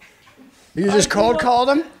everybody. You just cold called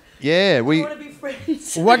him? Yeah, I want to be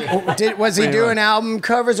friends. Was he doing album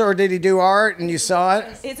covers or did he do art and you saw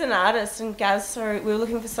it? He's an artist, and Gaz we were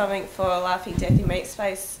looking for something for Laughing Death In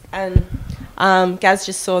Meatspace, and Gaz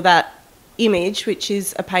just saw that image, which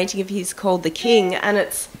is a painting of his called The King, and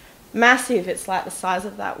it's massive. It's like the size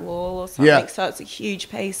of that wall or something. Yeah. So it's a huge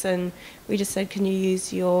piece, and we just said, can you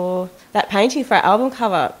use that painting for our album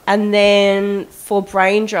cover? And then for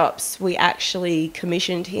Braindrops, we actually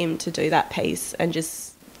commissioned him to do that piece and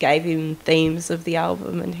just gave him themes of the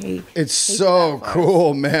album, and It's so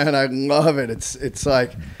cool, man. I love it. It's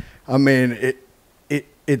like,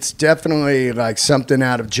 it's definitely like something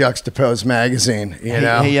out of Juxtaposed magazine,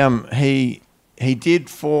 He did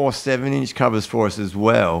 4 7-inch covers for us as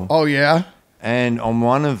well. Oh, yeah? And on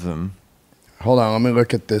one of them, hold on, let me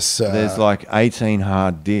look at this. there's like 18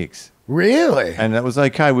 hard dicks. Really? And that was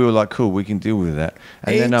okay. We were like, cool, we can deal with that.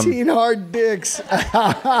 And 18 hard dicks.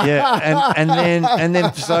 Yeah, and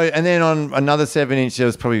then on another 7-inch there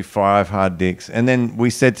was probably 5 hard dicks. And then we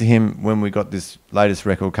said to him when we got this latest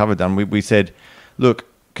record cover done, we said, look,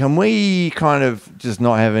 can we kind of just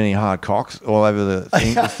not have any hard cocks all over the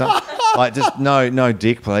thing or something? Like just no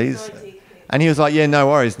dick, please. And he was like, yeah, no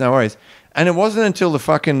worries. And it wasn't until the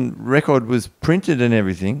fucking record was printed and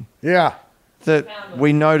everything Yeah. that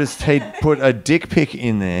we noticed he'd put a dick pic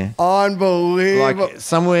in there. Unbelievable. Like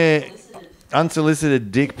somewhere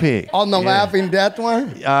unsolicited dick pic. On the Laughing Death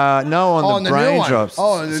one? No, on the new one. Braindrops.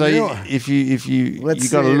 Oh, the so new you, one. if you Let's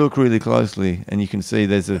got to see. look really closely, and you can see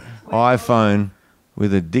there's an iPhone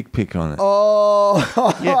with a dick pic on it. Oh,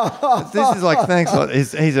 Yeah, this is like thanks.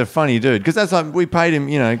 He's a funny dude because that's like we paid him,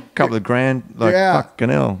 a couple of grand. Like fucking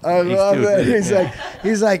hell. I love it.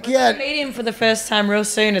 He's like, yeah. Meet him for the first time real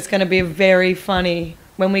soon. It's going to be very funny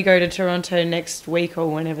when we go to Toronto next week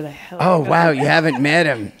or whenever the hell. Oh wow, you haven't met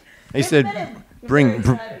him. He said,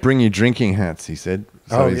 "Bring your drinking hats." He said.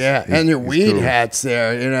 So and your weed hats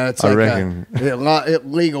there. It's like I reckon.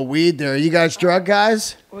 Legal weed there. Are you guys drug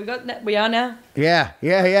guys? We are now. Yeah.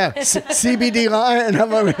 CBD line.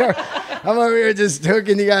 I'm over here just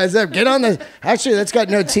hooking you guys up. Get on the. Actually, that's got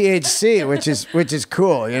no THC, which is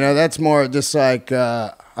cool. That's more just like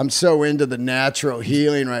I'm so into the natural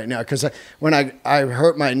healing right now because when I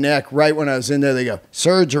hurt my neck right when I was in there, they go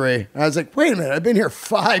surgery. And I was like, wait a minute, I've been here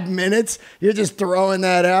 5 minutes. You're just throwing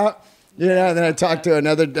that out. And then I talked to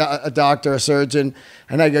another a doctor, a surgeon,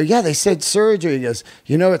 and I go, yeah, they said surgery. He goes,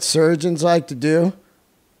 you know what surgeons like to do?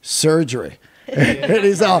 Surgery. And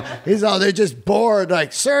he's all, they're just bored,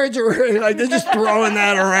 like surgery, like they're just throwing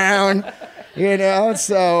that around,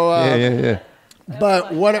 So yeah.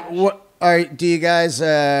 But do you guys?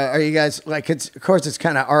 Are you guys like? Of course, it's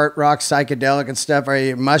kind of art, rock, psychedelic, and stuff. Are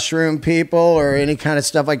you mushroom people or any kind of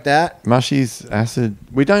stuff like that? Mushies, acid.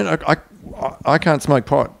 We don't. I can't smoke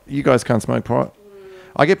pot. You guys can't smoke pot.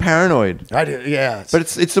 I get paranoid. I do, yeah. But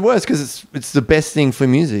it's the worst because it's the best thing for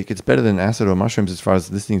music. It's better than acid or mushrooms as far as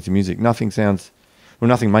listening to music. Nothing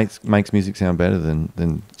makes music sound better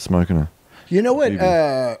than smoking a. You know what?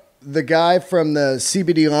 The guy from the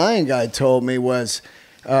CBD Lion guy told me was,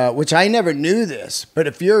 which I never knew this, but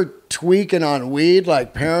if you're tweaking on weed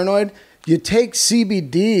like paranoid, you take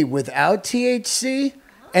CBD without THC.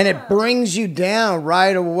 And it brings you down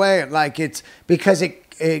right away. Like it's because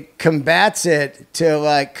it combats it to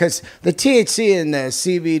like, because the THC and the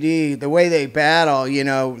CBD, the way they battle,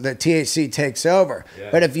 the THC takes over.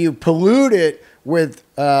 Yeah. But if you pollute it with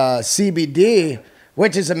CBD,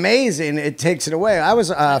 which is amazing, it takes it away. I was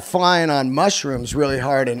flying on mushrooms really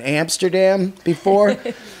hard in Amsterdam before.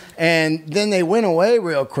 And then they went away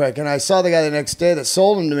real quick. And I saw the guy the next day that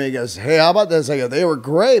sold them to me. He goes, hey, how about this? I go, they were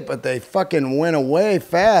great, but they fucking went away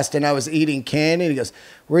fast. And I was eating candy. And he goes,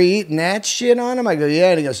 were you eating that shit on them? I go,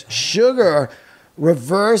 yeah. And he goes, sugar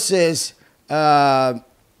reverses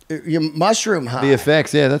your mushroom high. The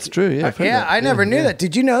effects, yeah, that's true. Yeah, I never knew that.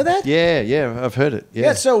 Did you know that? Yeah, I've heard it.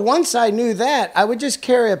 Yeah. So once I knew that, I would just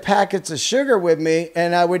carry a packets of sugar with me,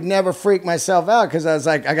 and I would never freak myself out because I was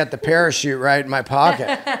like, I got the parachute right in my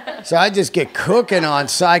pocket. So I just get cooking on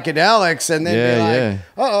psychedelics, and then be like,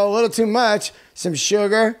 uh-oh, a little too much. Some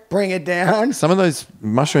sugar, bring it down. Some of those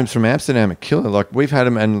mushrooms from Amsterdam are killer. Like we've had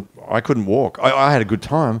them, and I couldn't walk. I had a good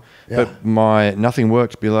time, but nothing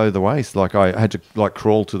worked below the waist. Like I had to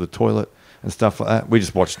crawl to the toilet and stuff like that. We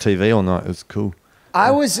just watched TV all night. It was cool. I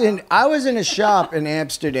was in a shop in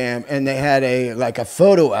Amsterdam, and they had a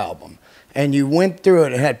photo album. And you went through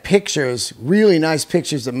it. It had pictures, really nice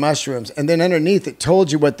pictures of mushrooms. And then underneath it told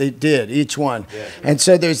you what they did, each one. Yeah. And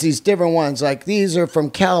so there's these different ones. Like these are from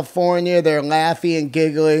California. They're laughy and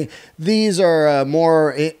giggly. These are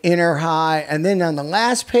more inner high. And then on the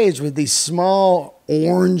last page with these small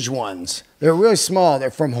orange ones. They're really small.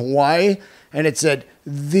 They're from Hawaii. And it said,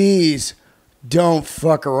 these, don't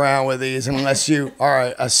fuck around with these unless you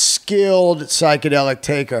are a skilled psychedelic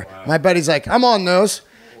taker. Wow. My buddy's like, I'm on those.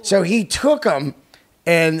 So he took them,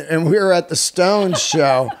 and we were at the Stones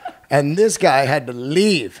show, and this guy had to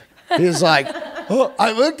leave. He was like, oh,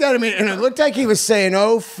 I looked at him, and it looked like he was saying,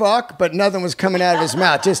 oh, fuck, but nothing was coming out of his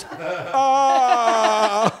mouth. Just,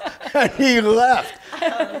 oh, and he left.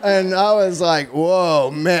 And I was like, whoa,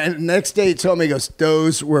 man. Next day he told me, he goes,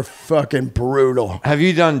 those were fucking brutal. Have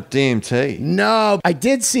you done DMT? No. I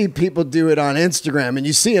did see people do it on Instagram, and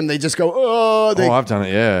you see them, they just go, oh. I've done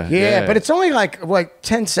it, yeah. Yeah, but it's only like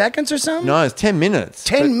 10 seconds or something? No, it's 10 minutes.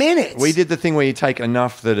 10 minutes? We did the thing where you take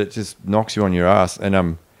enough that it just knocks you on your ass.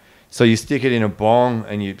 And so you stick it in a bong,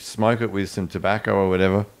 and you smoke it with some tobacco or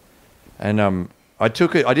whatever. And I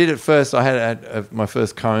took it. I did it first. I had my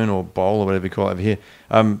first cone or bowl or whatever you call it over here.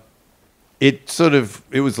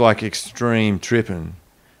 It was like extreme tripping.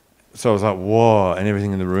 So I was like, whoa, and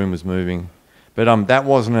everything in the room was moving. But that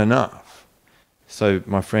wasn't enough. So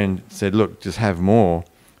my friend said, look, just have more.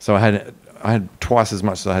 So I had twice as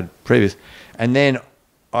much as I had previous. And then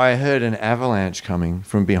I heard an avalanche coming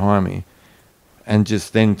from behind me, and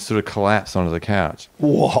just then sort of collapsed onto the couch.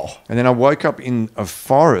 Whoa. And then I woke up in a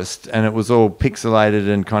forest, and it was all pixelated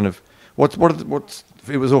and kind of, it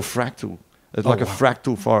was all fractal. It's like a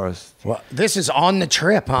fractal forest. Well, this is on the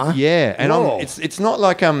trip, huh? Yeah. And it's not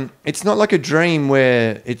like a dream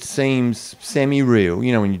where it seems semi-real,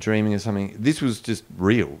 when you're dreaming of something. This was just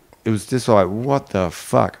real. it was just like, what the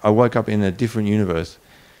fuck? I woke up in a different universe.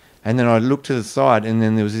 And then I looked to the side, and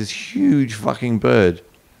then there was this huge fucking bird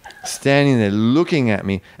standing there looking at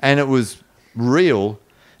me, and it was real.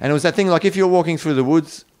 And it was that thing, like if you're walking through the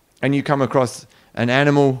woods and you come across an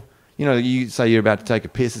animal, you know, you say you're about to take a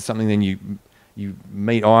piss or something, then you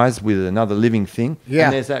meet eyes with another living thing. Yeah.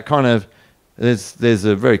 And there's that kind of, there's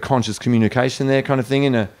a very conscious communication there kind of thing,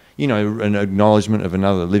 and an acknowledgement of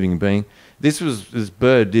another living being. This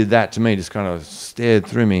bird did that to me, just kind of stared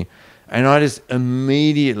through me. And I just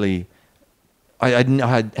immediately, I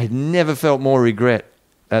had never felt more regret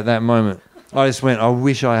at that moment. I just went, I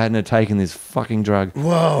wish I hadn't have taken this fucking drug.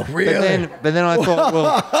 Whoa, really? But then I thought,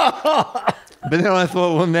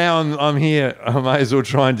 well, now I'm here. I may as well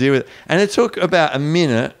try and deal with it. And it took about a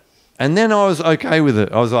minute, and then I was okay with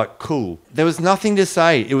it. I was like, cool. There was nothing to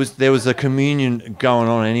say. There was a communion going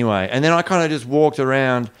on anyway. And then I kind of just walked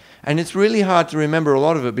around, and it's really hard to remember a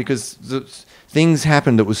lot of it because things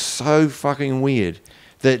happened that was so fucking weird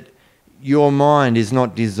that your mind is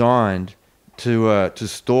not designed to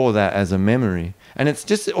store that as a memory. And it's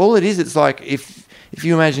just, all it is, it's like if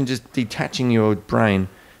you imagine just detaching your brain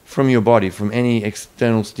from your body, from any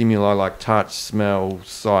external stimuli like touch, smell,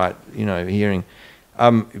 sight, hearing,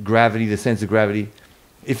 gravity, the sense of gravity.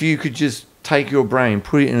 If you could just take your brain,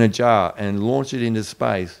 put it in a jar and launch it into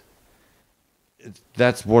space,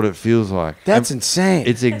 that's what it feels like. That's insane.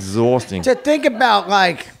 It's exhausting. To think about,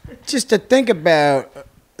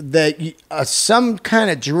 that some kind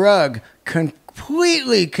of drug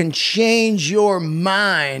completely can change your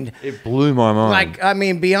mind. It blew my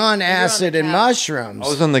mind. Beyond acid and mushrooms. I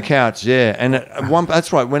was on the couch, yeah. And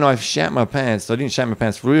that's right, when I shat my pants, I didn't shat my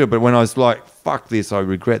pants for real, but when I was like, fuck this, I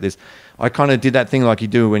regret this, I kind of did that thing like you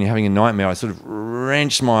do when you're having a nightmare. I sort of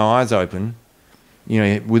wrenched my eyes open.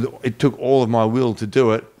 It took all of my will to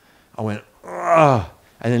do it. I went, ugh,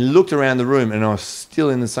 and then looked around the room, and I was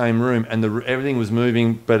still in the same room, and everything was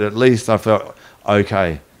moving, but at least I felt,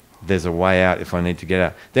 okay, there's a way out if I need to get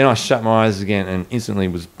out. Then I shut my eyes again and instantly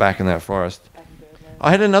was back in that forest.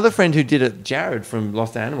 I had another friend who did it, Jared from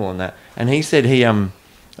Lost Animal, and that, and he said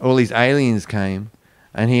all these aliens came,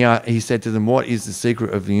 and he said to them, what is the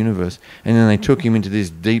secret of the universe? And then they took him into this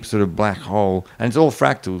deep sort of black hole, and it's all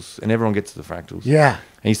fractals, and everyone gets the fractals. Yeah.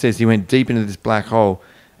 And he says he went deep into this black hole,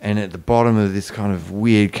 and at the bottom of this kind of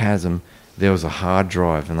weird chasm, there was a hard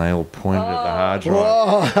drive, and they all pointed at the hard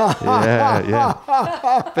drive. Yeah.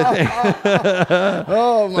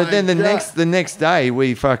 But then the next day,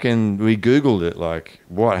 we Googled it, like,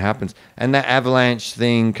 what happens? And that avalanche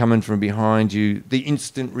thing coming from behind you, the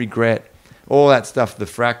instant regret, all that stuff, the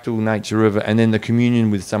fractal nature of it, and then the communion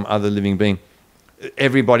with some other living being.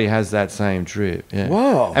 Everybody has that same trip. Yeah.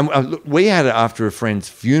 Whoa. And look, we had it after a friend's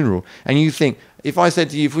funeral, and you think, if I said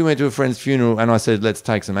to you, if we went to a friend's funeral and I said, let's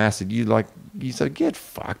take some acid, you said, get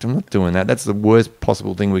fucked. I'm not doing that. That's the worst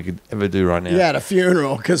possible thing we could ever do right now. Yeah, at a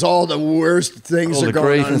funeral, because all the worst things are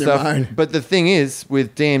going on in your mind. But the thing is,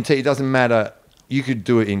 with DMT, it doesn't matter. You could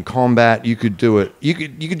do it in combat. You could do it. You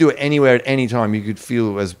could do it anywhere at any time. You could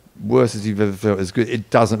feel as worse as you've ever felt. As good. It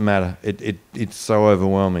doesn't matter. It's so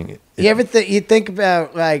overwhelming. You ever think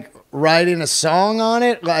about like writing a song on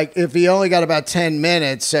it? Like if you only got about 10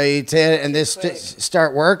 minutes, so you and this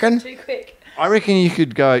start working? Too quick. I reckon you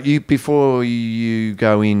could before you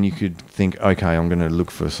go in, you could think, okay, I'm going to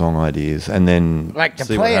look for song ideas, and then like to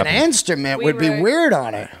play an instrument would be weird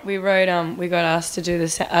on it. We wrote, we got asked to do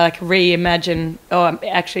this, reimagine, or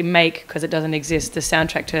actually make, because it doesn't exist, the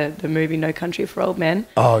soundtrack to the movie No Country for Old Men.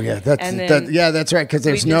 Oh yeah, that's right, because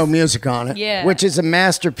there's no music on it. Yeah, which is a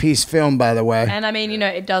masterpiece film, by the way. And I mean,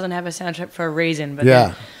 it doesn't have a soundtrack for a reason, but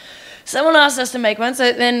yeah. Someone asked us to make one,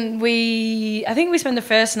 so then I think we spent the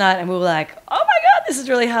first night and we were like, oh my God, this is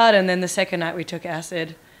really hard. And then the second night we took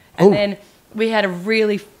acid. And then we had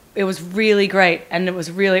it was really great and it was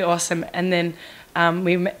really awesome. And then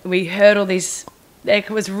we heard all these, it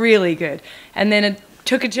was really good. And then it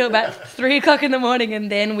took until about 3 o'clock in the morning,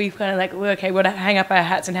 and then we kind of like, okay, we'll hang up our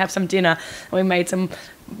hats and have some dinner. And we made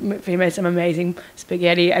some amazing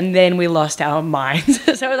spaghetti, and then we lost our minds.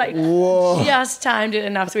 So it was like, whoa, just timed it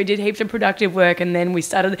enough. So we did heaps of productive work, and then we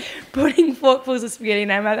started putting forkfuls of spaghetti in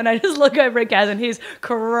our mouth, and I just look over at Gaz, and he's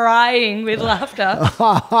crying with laughter. And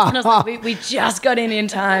I was like, we just got in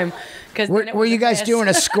time. Were you guys doing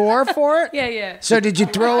a score for it? Yeah. So did you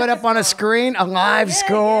throw it up on a screen? A live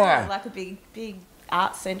score? Yeah, like a big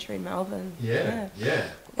art centre in Melbourne. Yeah.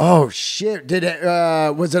 Oh shit! Did it?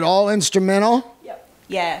 Was it all instrumental? Yep.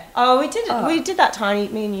 Yeah. Oh, we did. We did that tiny.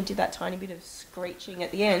 Me and you did that tiny bit of screeching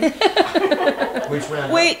at the end.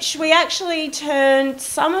 Which we actually turned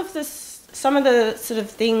some of the some of the sort of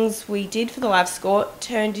things we did for the live score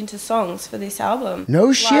turned into songs for this album.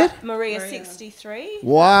 No shit? Like Maria 63.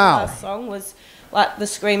 Wow. The last song was like the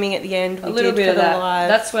screaming at the end. A little bit of that. Live.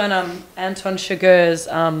 That's when Anton Chigurh's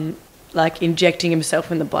like injecting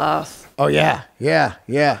himself in the bath, Oh, yeah.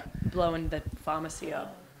 blowing the pharmacy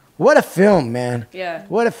up. What a film, man. Yeah.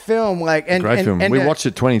 What a film. Like, Great film. We watched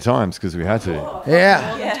it 20 times because we had to. Yeah.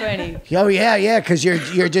 More than 20. Oh, yeah, because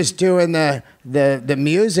you're just doing the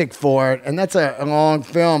music for it, and that's a long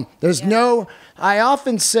film. There's no... I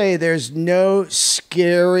often say there's no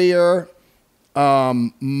scarier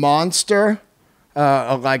monster,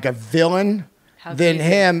 like a villain, than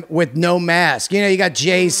him with no mask. You know, you got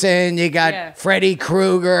Jason, you got Freddy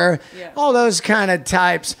Krueger, all those kind of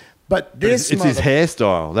types. But this it's his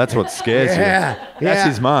hairstyle. That's what scares you. That's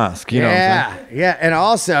his mask. You know what I'm saying? Yeah, and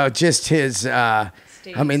also just his... I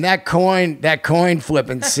mean, that coin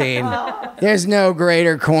flipping scene. There's no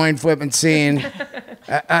greater coin flipping scene.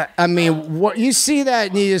 I mean, what you see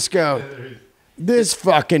that and you just go, this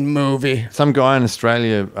fucking movie. Some guy in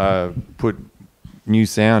Australia put new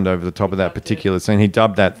sound over the top of that particular scene. He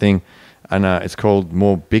dubbed that thing, and it's called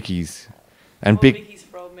More Bickies. And Bickies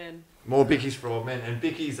for old men. More Bickies for old men. And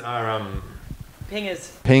Bickies are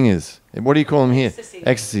Pingers. pingers. What do you call them here?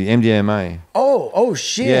 Ecstasy, MDMA. Oh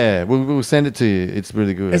shit. Yeah, we'll send it to you. It's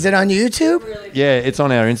really good. Is it on YouTube? Yeah, it's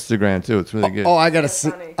on our Instagram too. It's really good. Oh, I gotta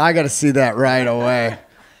see that right away.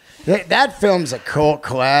 That film's a cult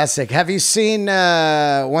classic. Have you seen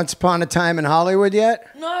Once Upon a Time in Hollywood yet?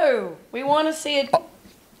 No, we want to see it.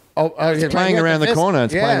 It's playing around the corner.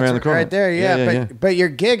 It's playing around the corner. Right there, but you're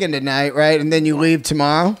gigging tonight, right? And then you leave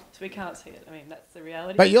tomorrow? So we can't see it. I mean, that's the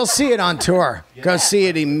reality. But you'll see it on tour. Go see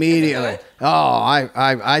it immediately. Oh,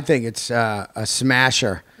 I think it's a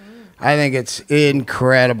smasher. I think it's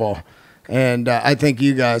incredible. And I think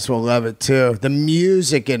you guys will love it too. The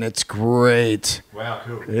music in it's great. Wow,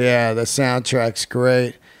 cool. Yeah, the soundtrack's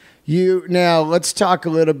great. Now let's talk a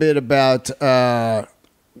little bit about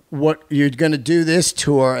what you're going to do this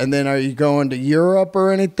tour, and then are you going to Europe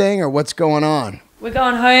or anything, or what's going on? We're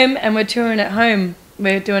going home and we're touring at home.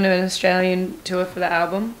 We're doing an Australian tour for the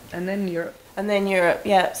album, and then Europe.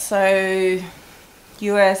 Yeah. So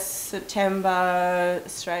US, September,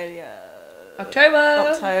 Australia...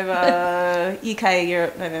 October, UK,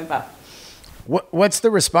 Europe, November. What's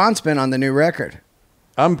the response been on the new record?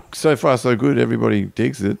 So far so good. Everybody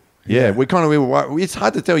digs it. Yeah, we kind of. It's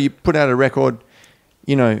hard to tell. You put out a record,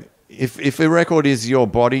 you know, if a record is your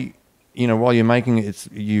body, you know, while you're making it,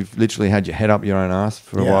 you've literally had your head up your own ass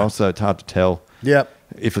for a while, so it's hard to tell. Yep.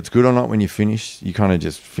 If it's good or not when you finish, you kind of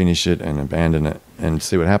just finish it and abandon it and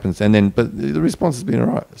see what happens. And then, but the response has been all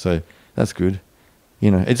right, so that's good. You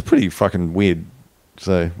know, it's pretty fucking weird.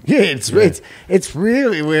 So it's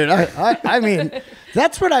really weird. I mean,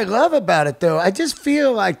 that's what I love about it, though. I just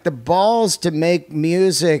feel like the balls to make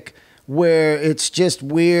music where it's just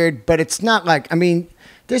weird, but it's not like, I mean,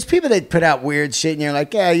 there's people that put out weird shit and you're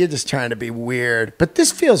like, yeah, you're just trying to be weird. But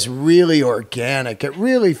this feels really organic. It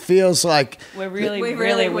really feels like we're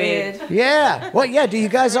really weird. Yeah. Well, yeah. Do you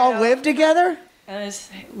guys all live together? There's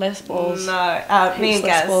less balls. No, me and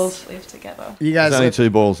Gaz balls live together. You guys There's only 2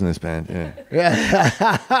 balls in this band, yeah.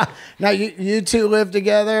 Yeah. Now, you two live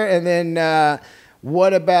together, and then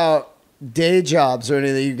what day jobs or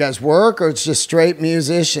anything? You guys work, or it's just straight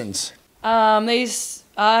musicians? I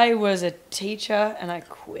was a teacher, and I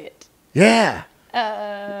quit. Yeah.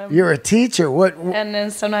 You're a teacher. What? And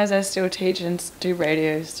then sometimes I still teach and do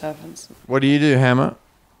radio stuff. What do you do, Hammer?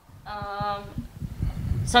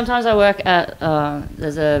 Sometimes I work at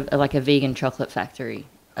there's a vegan chocolate factory.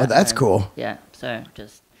 Oh, that's cool. Yeah, so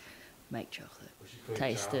just make chocolate,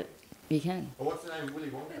 taste it. You can. Oh, what's the name? Willy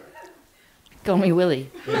Wonka? Call me Willy.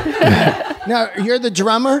 Now, you're the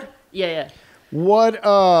drummer? Yeah. What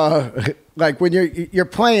like when you're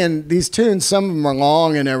playing these tunes, some of them are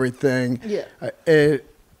long and everything. Yeah.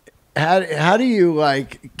 How do you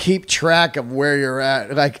like keep track of where you're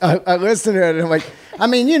at? Like I listen to it and I'm like, I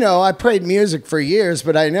mean, you know, I played music for years,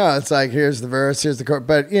 but I know it's like here's the verse, here's the chorus,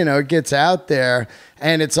 but you know, it gets out there,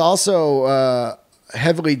 and it's also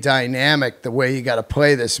heavily dynamic the way you got to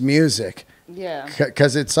play this music. Yeah.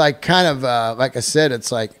 Because it's like kind of like I said,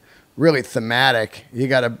 it's like really thematic. You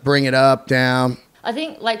got to bring it up, down. I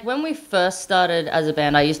think like when we first started as a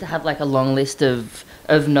band, I used to have like a long list of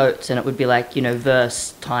notes, and it would be like, you know,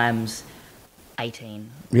 verse times 18,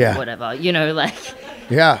 whatever, you know, like,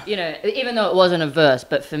 you know, even though it wasn't a verse,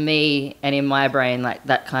 but for me and in my brain, like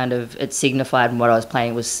that kind of, it signified what I was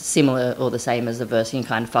playing was similar or the same as the verse, and you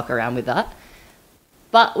kind of fuck around with that.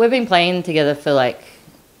 But we've been playing together for like,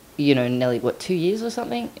 you know, nearly 2 years or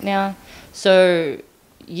something now. So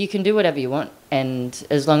you can do whatever you want, and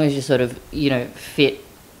as long as you sort of, fit,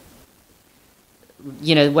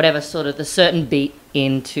 whatever sort of the certain beat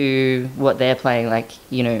into what they're playing, like,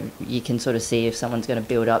 you can sort of see if someone's going to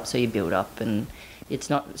build up, so you build up, and it's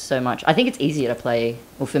not so much. I think it's easier to play,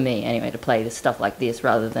 well, for me anyway, to play this stuff like this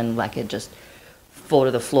rather than like it just fall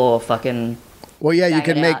to the floor fucking. Well, yeah, you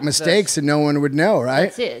can make mistakes and no one would know, right?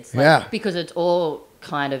 That's it. It's like, because it's all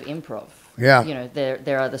kind of improv. Yeah.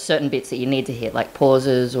 There are the certain bits that you need to hit, like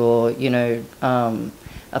pauses or,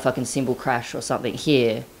 a fucking cymbal crash or something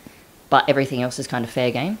here, but everything else is kind of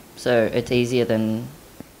fair game. So it's easier than,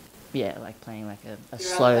 like playing like a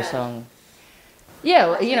slow song.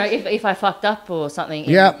 Yeah, if I fucked up or something,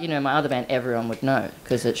 in, my other band, everyone would know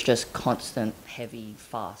because it's just constant, heavy,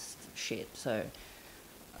 fast shit. So,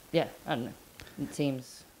 I don't know. It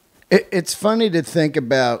seems... It's funny to think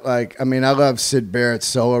about, like, I mean, I love Syd Barrett's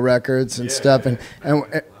solo records and stuff. And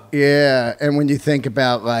when you think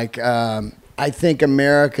about, like, I think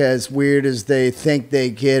America, as weird as they think they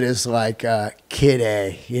get, is like Kid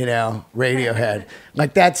A, Radiohead.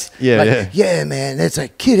 Like that's, man, that's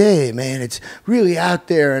like Kid A, man. It's really out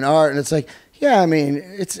there in art. And it's like, I mean,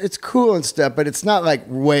 it's cool and stuff, but it's not like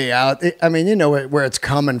way out. I mean, you know where it's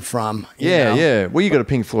coming from. Yeah. Well, you got a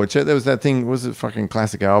Pink Floyd show. There was that thing, was it fucking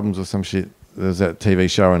classic albums or some shit? There was that TV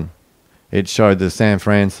show and it showed the San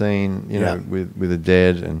Fran scene, with the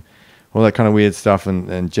Dead and all that kind of weird stuff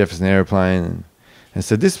and Jefferson Airplane. And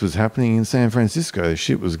so this was happening in San Francisco.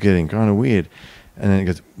 Shit was getting kind of weird. And then it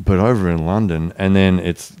goes, but over in London. And then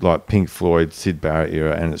it's like Pink Floyd, Syd Barrett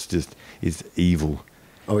era, and it's evil.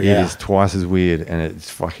 Oh, yeah. It is twice as weird, and it's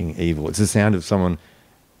fucking evil. It's the sound of someone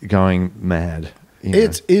going mad.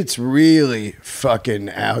 It's really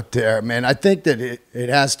fucking out there, man. I think that it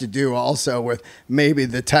has to do also with maybe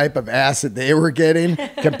the type of acid they were getting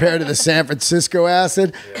compared to the San Francisco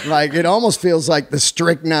acid. Yeah. Like, it almost feels like the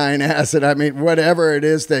strychnine acid. I mean, whatever it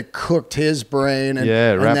is that cooked his brain and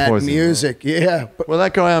that poison, music. Right? Yeah. Well,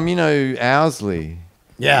 that guy, Owsley,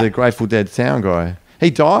 the Grateful Dead sound guy,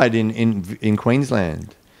 he died in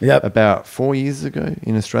Queensland about 4 years ago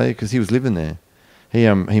in Australia because he was living there. He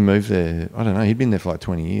moved there. I don't know. He'd been there for like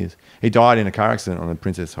 20 years. He died in a car accident on the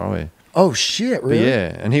Princess Highway. Oh shit! Really?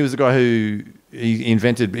 But and he was the guy who he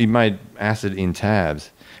made acid in tabs,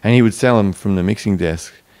 and he would sell them from the mixing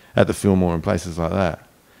desk at the Fillmore and places like that.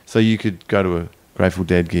 So you could go to a Grateful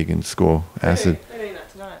Dead gig and score acid. We're doing that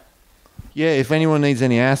tonight. Yeah, if anyone needs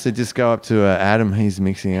any acid, just go up to Adam. He's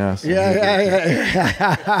mixing us. Yeah.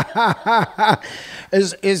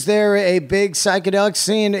 Is there a big psychedelic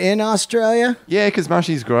scene in Australia? Yeah, because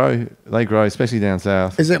mushies grow. They grow, especially down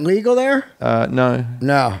south. Is it legal there? No.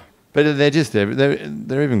 No. But they're just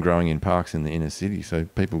they're even growing in parks in the inner city, so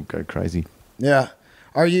people go crazy. Yeah.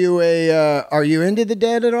 Are you into the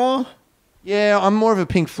Dead at all? Yeah, I'm more of a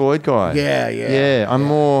Pink Floyd guy. Yeah. I'm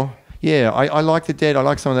more. Yeah, I like the Dead. I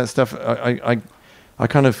like some of that stuff. I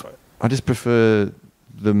just prefer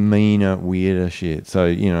the meaner, weirder shit.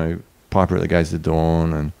 So Piper at the Gates of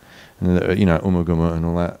Dawn and Ummagumma and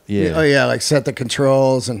all that. Yeah. Oh yeah, like Set the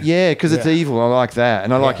Controls and. Yeah, because it's evil. I like that,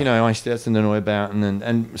 and I like Einstein and Neubauten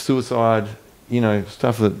and Suicide.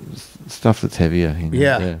 Stuff that's heavier.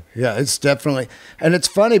 Yeah, it's definitely, and it's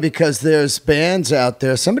funny because there's bands out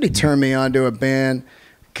there. Somebody turned me on to a band.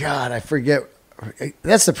 God, I forget.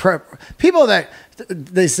 That's people that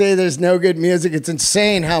they say there's no good music. It's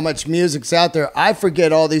insane how much music's out there. I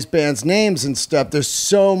forget all these bands' names and stuff. There's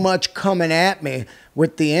so much coming at me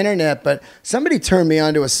with the internet. But somebody turned me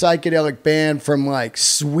on to a psychedelic band from like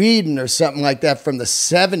Sweden or something like that from the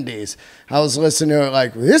 70s. I was listening to it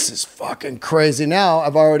like, this is fucking crazy. Now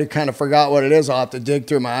I've already kind of forgot what it is. I'll have to dig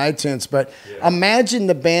through my iTunes. But imagine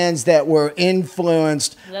the bands that were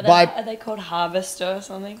influenced by... Are they called Harvester or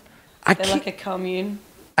something? They're like a commune.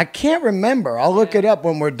 I can't remember. I'll look it up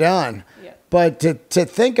when we're done. Yeah. But to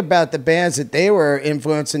think about the bands that they were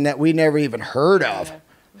influencing that we never even heard of,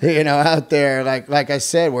 out there, like I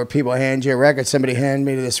said, where people hand you a record, somebody hand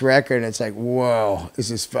me this record, and it's like, whoa, this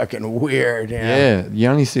is fucking weird. Yeah, you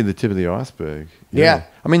only see the tip of the iceberg. Yeah.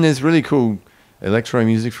 I mean, there's really cool electro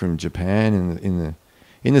music from Japan in the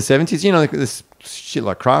 70s. Like this shit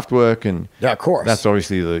like Kraftwerk and of course that's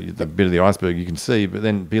obviously the bit of the iceberg you can see, but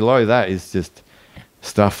then below that is just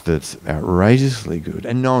stuff that's outrageously good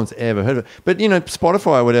and no one's ever heard of it. But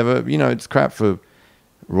Spotify or whatever, it's crap for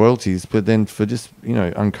royalties, but then for just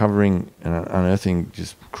uncovering and unearthing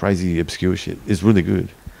just crazy obscure shit is really good.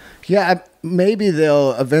 Yeah, maybe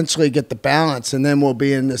they'll eventually get the balance, and then we'll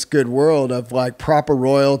be in this good world of like proper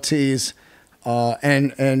royalties.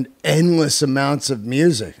 And endless amounts of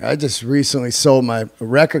music. I just recently sold my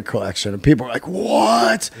record collection, and people are like,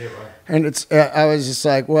 "What?" Yeah, right. And I was just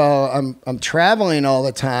like, well, I'm traveling all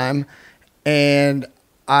the time, and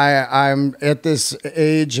I'm at this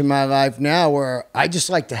age in my life now where I just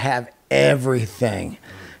like to have everything.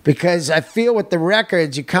 Because I feel with the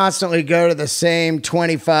records, you constantly go to the same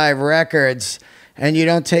 25 records and you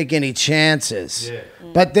don't take any chances. Yeah.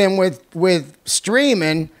 But then with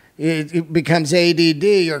streaming, it becomes ADD.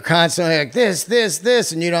 You're constantly like this,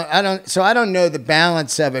 and I don't know the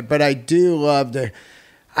balance of it, but I do love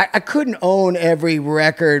I couldn't own every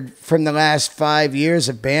record from the last 5 years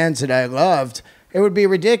of bands that I loved. It would be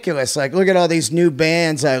ridiculous. Like, look at all these new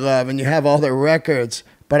bands I love, and you have all their records,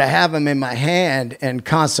 but I have them in my hand and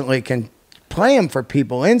constantly can play them for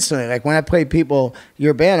people instantly. Like when I play people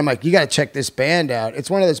your band, I'm like, you got to check this band out. It's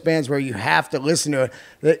one of those bands where you have to listen to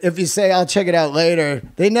it. If you say I'll check it out later,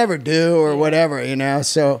 they never do or whatever, you know.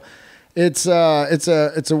 So it's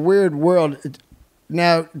a weird world.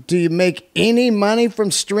 Now, do you make any money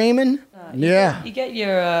from streaming? You get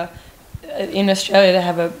your in Australia to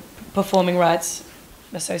have a performing rights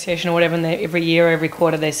association or whatever, and every year or every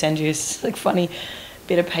quarter they send you this like funny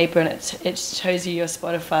bit of paper, and it shows you your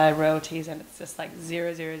Spotify royalties, and it's just like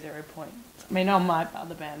 0.000 points. I mean, on my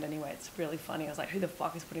other band anyway, it's really funny. I was like, who the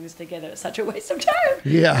fuck is putting this together? It's such a waste of time.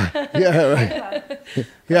 Yeah.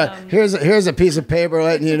 Yeah. Here's a piece of paper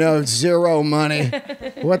letting you know 0 money.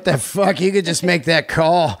 What the fuck? You could just make that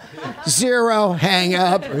call. 0, hang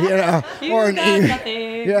up, you know. Or an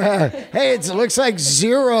nothing. Yeah. Hey, it looks like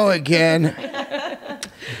 0 again.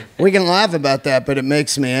 We can laugh about that, but it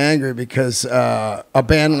makes me angry because a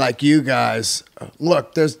band like you guys,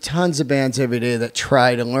 look, there's tons of bands every day that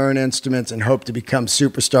try to learn instruments and hope to become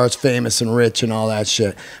superstars, famous and rich and all that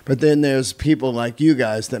shit. But then there's people like you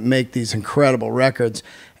guys that make these incredible records,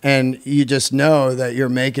 and you just know that you're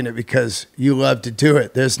making it because you love to do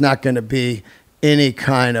it. There's not going to be any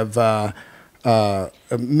kind of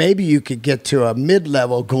maybe you could get to a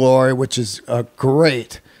mid-level glory, which is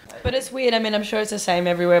great. But it's weird. I mean, I'm sure it's the same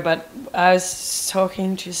everywhere, but I was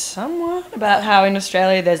talking to someone about how in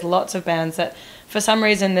Australia there's lots of bands that for some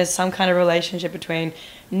reason there's some kind of relationship between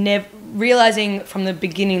realizing from the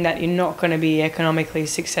beginning that you're not going to be economically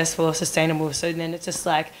successful or sustainable. So then it's just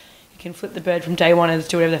like you can flip the bird from day one and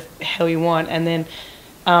do whatever the hell you want. And then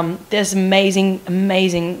there's amazing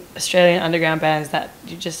Australian underground bands that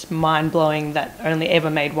are just mind-blowing that only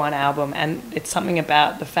ever made one album, and it's something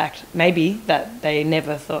about the fact maybe that they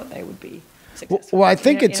never thought they would be successful. Well, I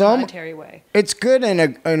think it's almost way. It's good in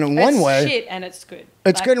one way. It's shit, and it's good.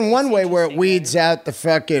 It's like, good in one way where it weeds out the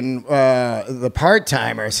fucking the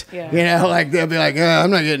part-timers. Yeah. You know, like they'll be like, oh,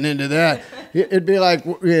 I'm not getting into that. It'd be like,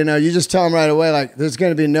 you know, you just tell them right away, like, there's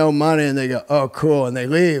going to be no money, and they go, oh, cool, and they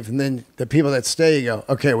leave. And then the people that stay, you go,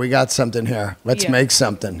 okay, we got something here. Let's make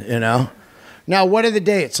something, you know? Now, what are the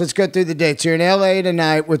dates? Let's go through the dates. You're in L.A.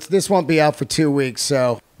 tonight. This won't be out for 2 weeks,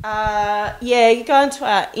 so. You go into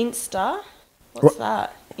our Insta. What's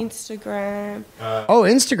that? Instagram.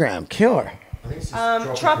 Instagram. Killer.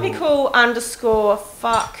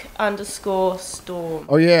 tropical_fuck_storm.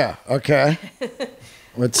 Oh, yeah. Okay.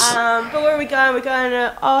 But where are we going? We're going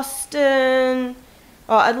to Austin,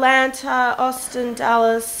 Atlanta, Austin,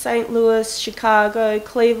 Dallas, St. Louis, Chicago,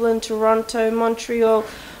 Cleveland, Toronto, Montreal,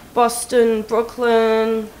 Boston,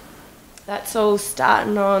 Brooklyn. That's all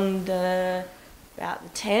starting on about the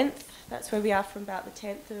 10th. That's where we are from about the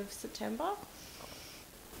 10th of September.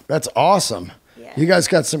 That's awesome. Yeah. You guys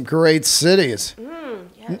got some great cities.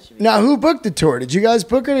 Now, who booked the tour? Did you guys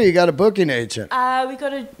book it, or you got a booking agent? We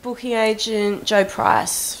got a booking agent, Joe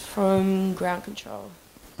Price from Ground Control.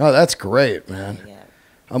 Oh, that's great, man. Yeah.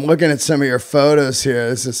 I'm looking at some of your photos here.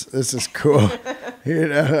 This is cool. You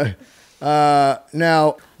know.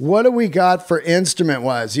 Now, what do we got for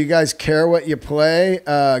instrument-wise? You guys care what you play,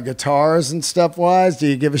 guitars and stuff-wise? Do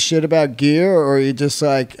you give a shit about gear, or are you just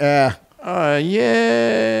like, yeah,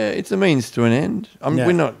 it's a means to an end.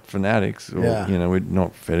 We're not fanatics, or you know, we're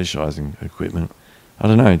not fetishizing equipment. I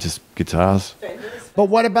don't know, just guitars. But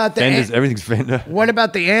what about the Fenders? Everything's Fender. What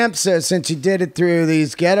about the amps? Since you did it through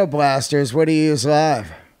these ghetto blasters, what do you use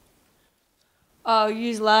live?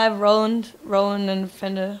 Use live Roland and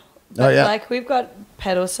Fender. But like we've got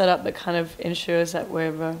pedals set up that kind of ensures that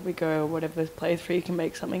wherever we go or whatever plays for, you can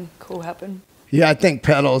make something cool happen. Yeah, I think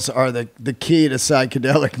pedals are the key to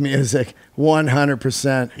psychedelic music,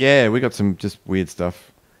 100%. Yeah, we got some just weird stuff.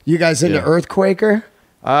 You guys into Earthquaker?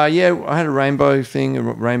 Yeah, I had a rainbow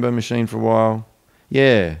machine for a while.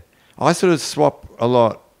 Yeah, I sort of swap a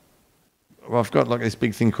lot. Well, I've got like this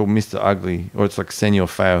big thing called Mr. Ugly, or it's like Señor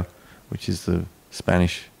Feo, which is the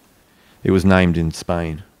Spanish. It was named in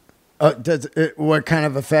Spain. What kind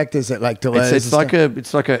of effect is it? Like delays? It's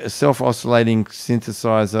like a self-oscillating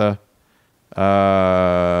synthesizer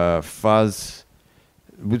fuzz.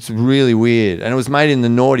 It's really weird. And it was made in the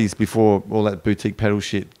noughties before all that boutique pedal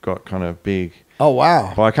shit got kind of big. Oh,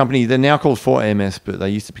 wow. By a company, they're now called 4MS, but they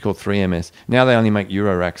used to be called 3MS. Now they only make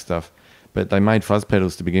Eurorack stuff, but they made fuzz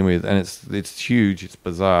pedals to begin with, and it's huge, it's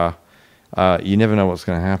bizarre. You never know what's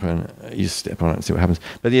going to happen. You just step on it and see what happens.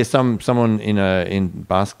 But yeah, someone in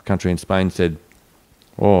Basque country in Spain said,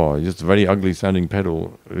 "Oh, it's just a very ugly sounding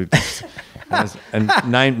pedal," and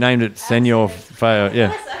named it Senor Feo.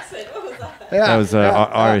 Yeah. Yeah, that was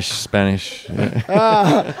Irish, Spanish.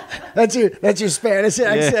 Yeah. That's your Spanish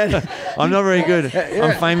accent. Yeah. I'm not very good.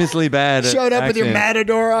 I'm famously bad. Showed up accents. with your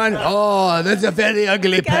matador on. Oh, that's a very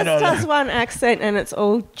ugly pedal. Gaz does one accent and it's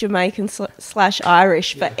all Jamaican /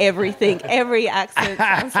 Irish for everything. Every accent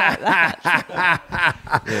sounds like that.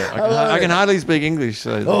 Yeah, I can hardly speak English.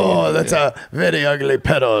 So that's a very ugly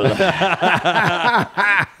pedal. It's a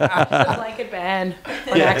blanket ban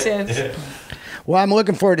on accents. Well, I'm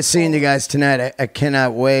looking forward to seeing you guys tonight. I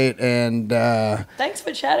cannot wait. And thanks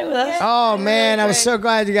for chatting with us. Oh, man, I was so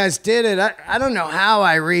glad you guys did it. I don't know how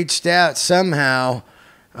I reached out somehow.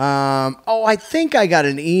 I think I got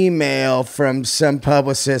an email from some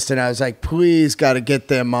publicist, and I was like, please, got to get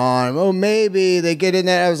them on. Oh, maybe they get in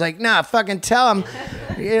there. I was like, nah, fucking tell them,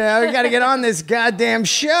 we got to get on this goddamn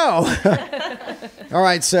show. All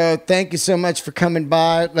right, so thank you so much for coming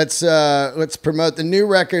by. Let's promote the new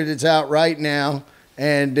record. It's out right now,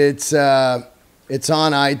 and it's on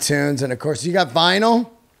iTunes, and of course, you got vinyl.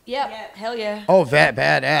 Yep. Hell yeah. Oh, that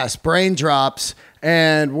badass. Braindrops.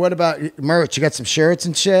 And what about merch? You got some shirts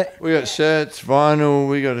and shit? We got shirts, vinyl.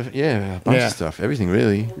 We got a bunch of stuff. Everything,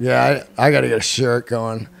 really. Yeah, I got to get a shirt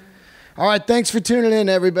going. All right, thanks for tuning in,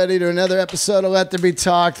 everybody, to another episode of Let There Be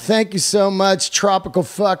Talk. Thank you so much, Tropical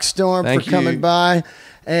Fuckstorm, for coming by.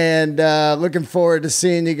 And looking forward to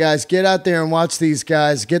seeing you guys. Get out there and watch these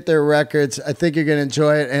guys. Get their records. I think you're going to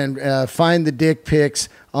enjoy it. And find the dick pics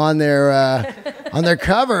on their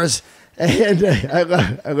covers. And I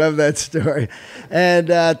love that story. And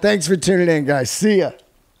thanks for tuning in, guys. See ya.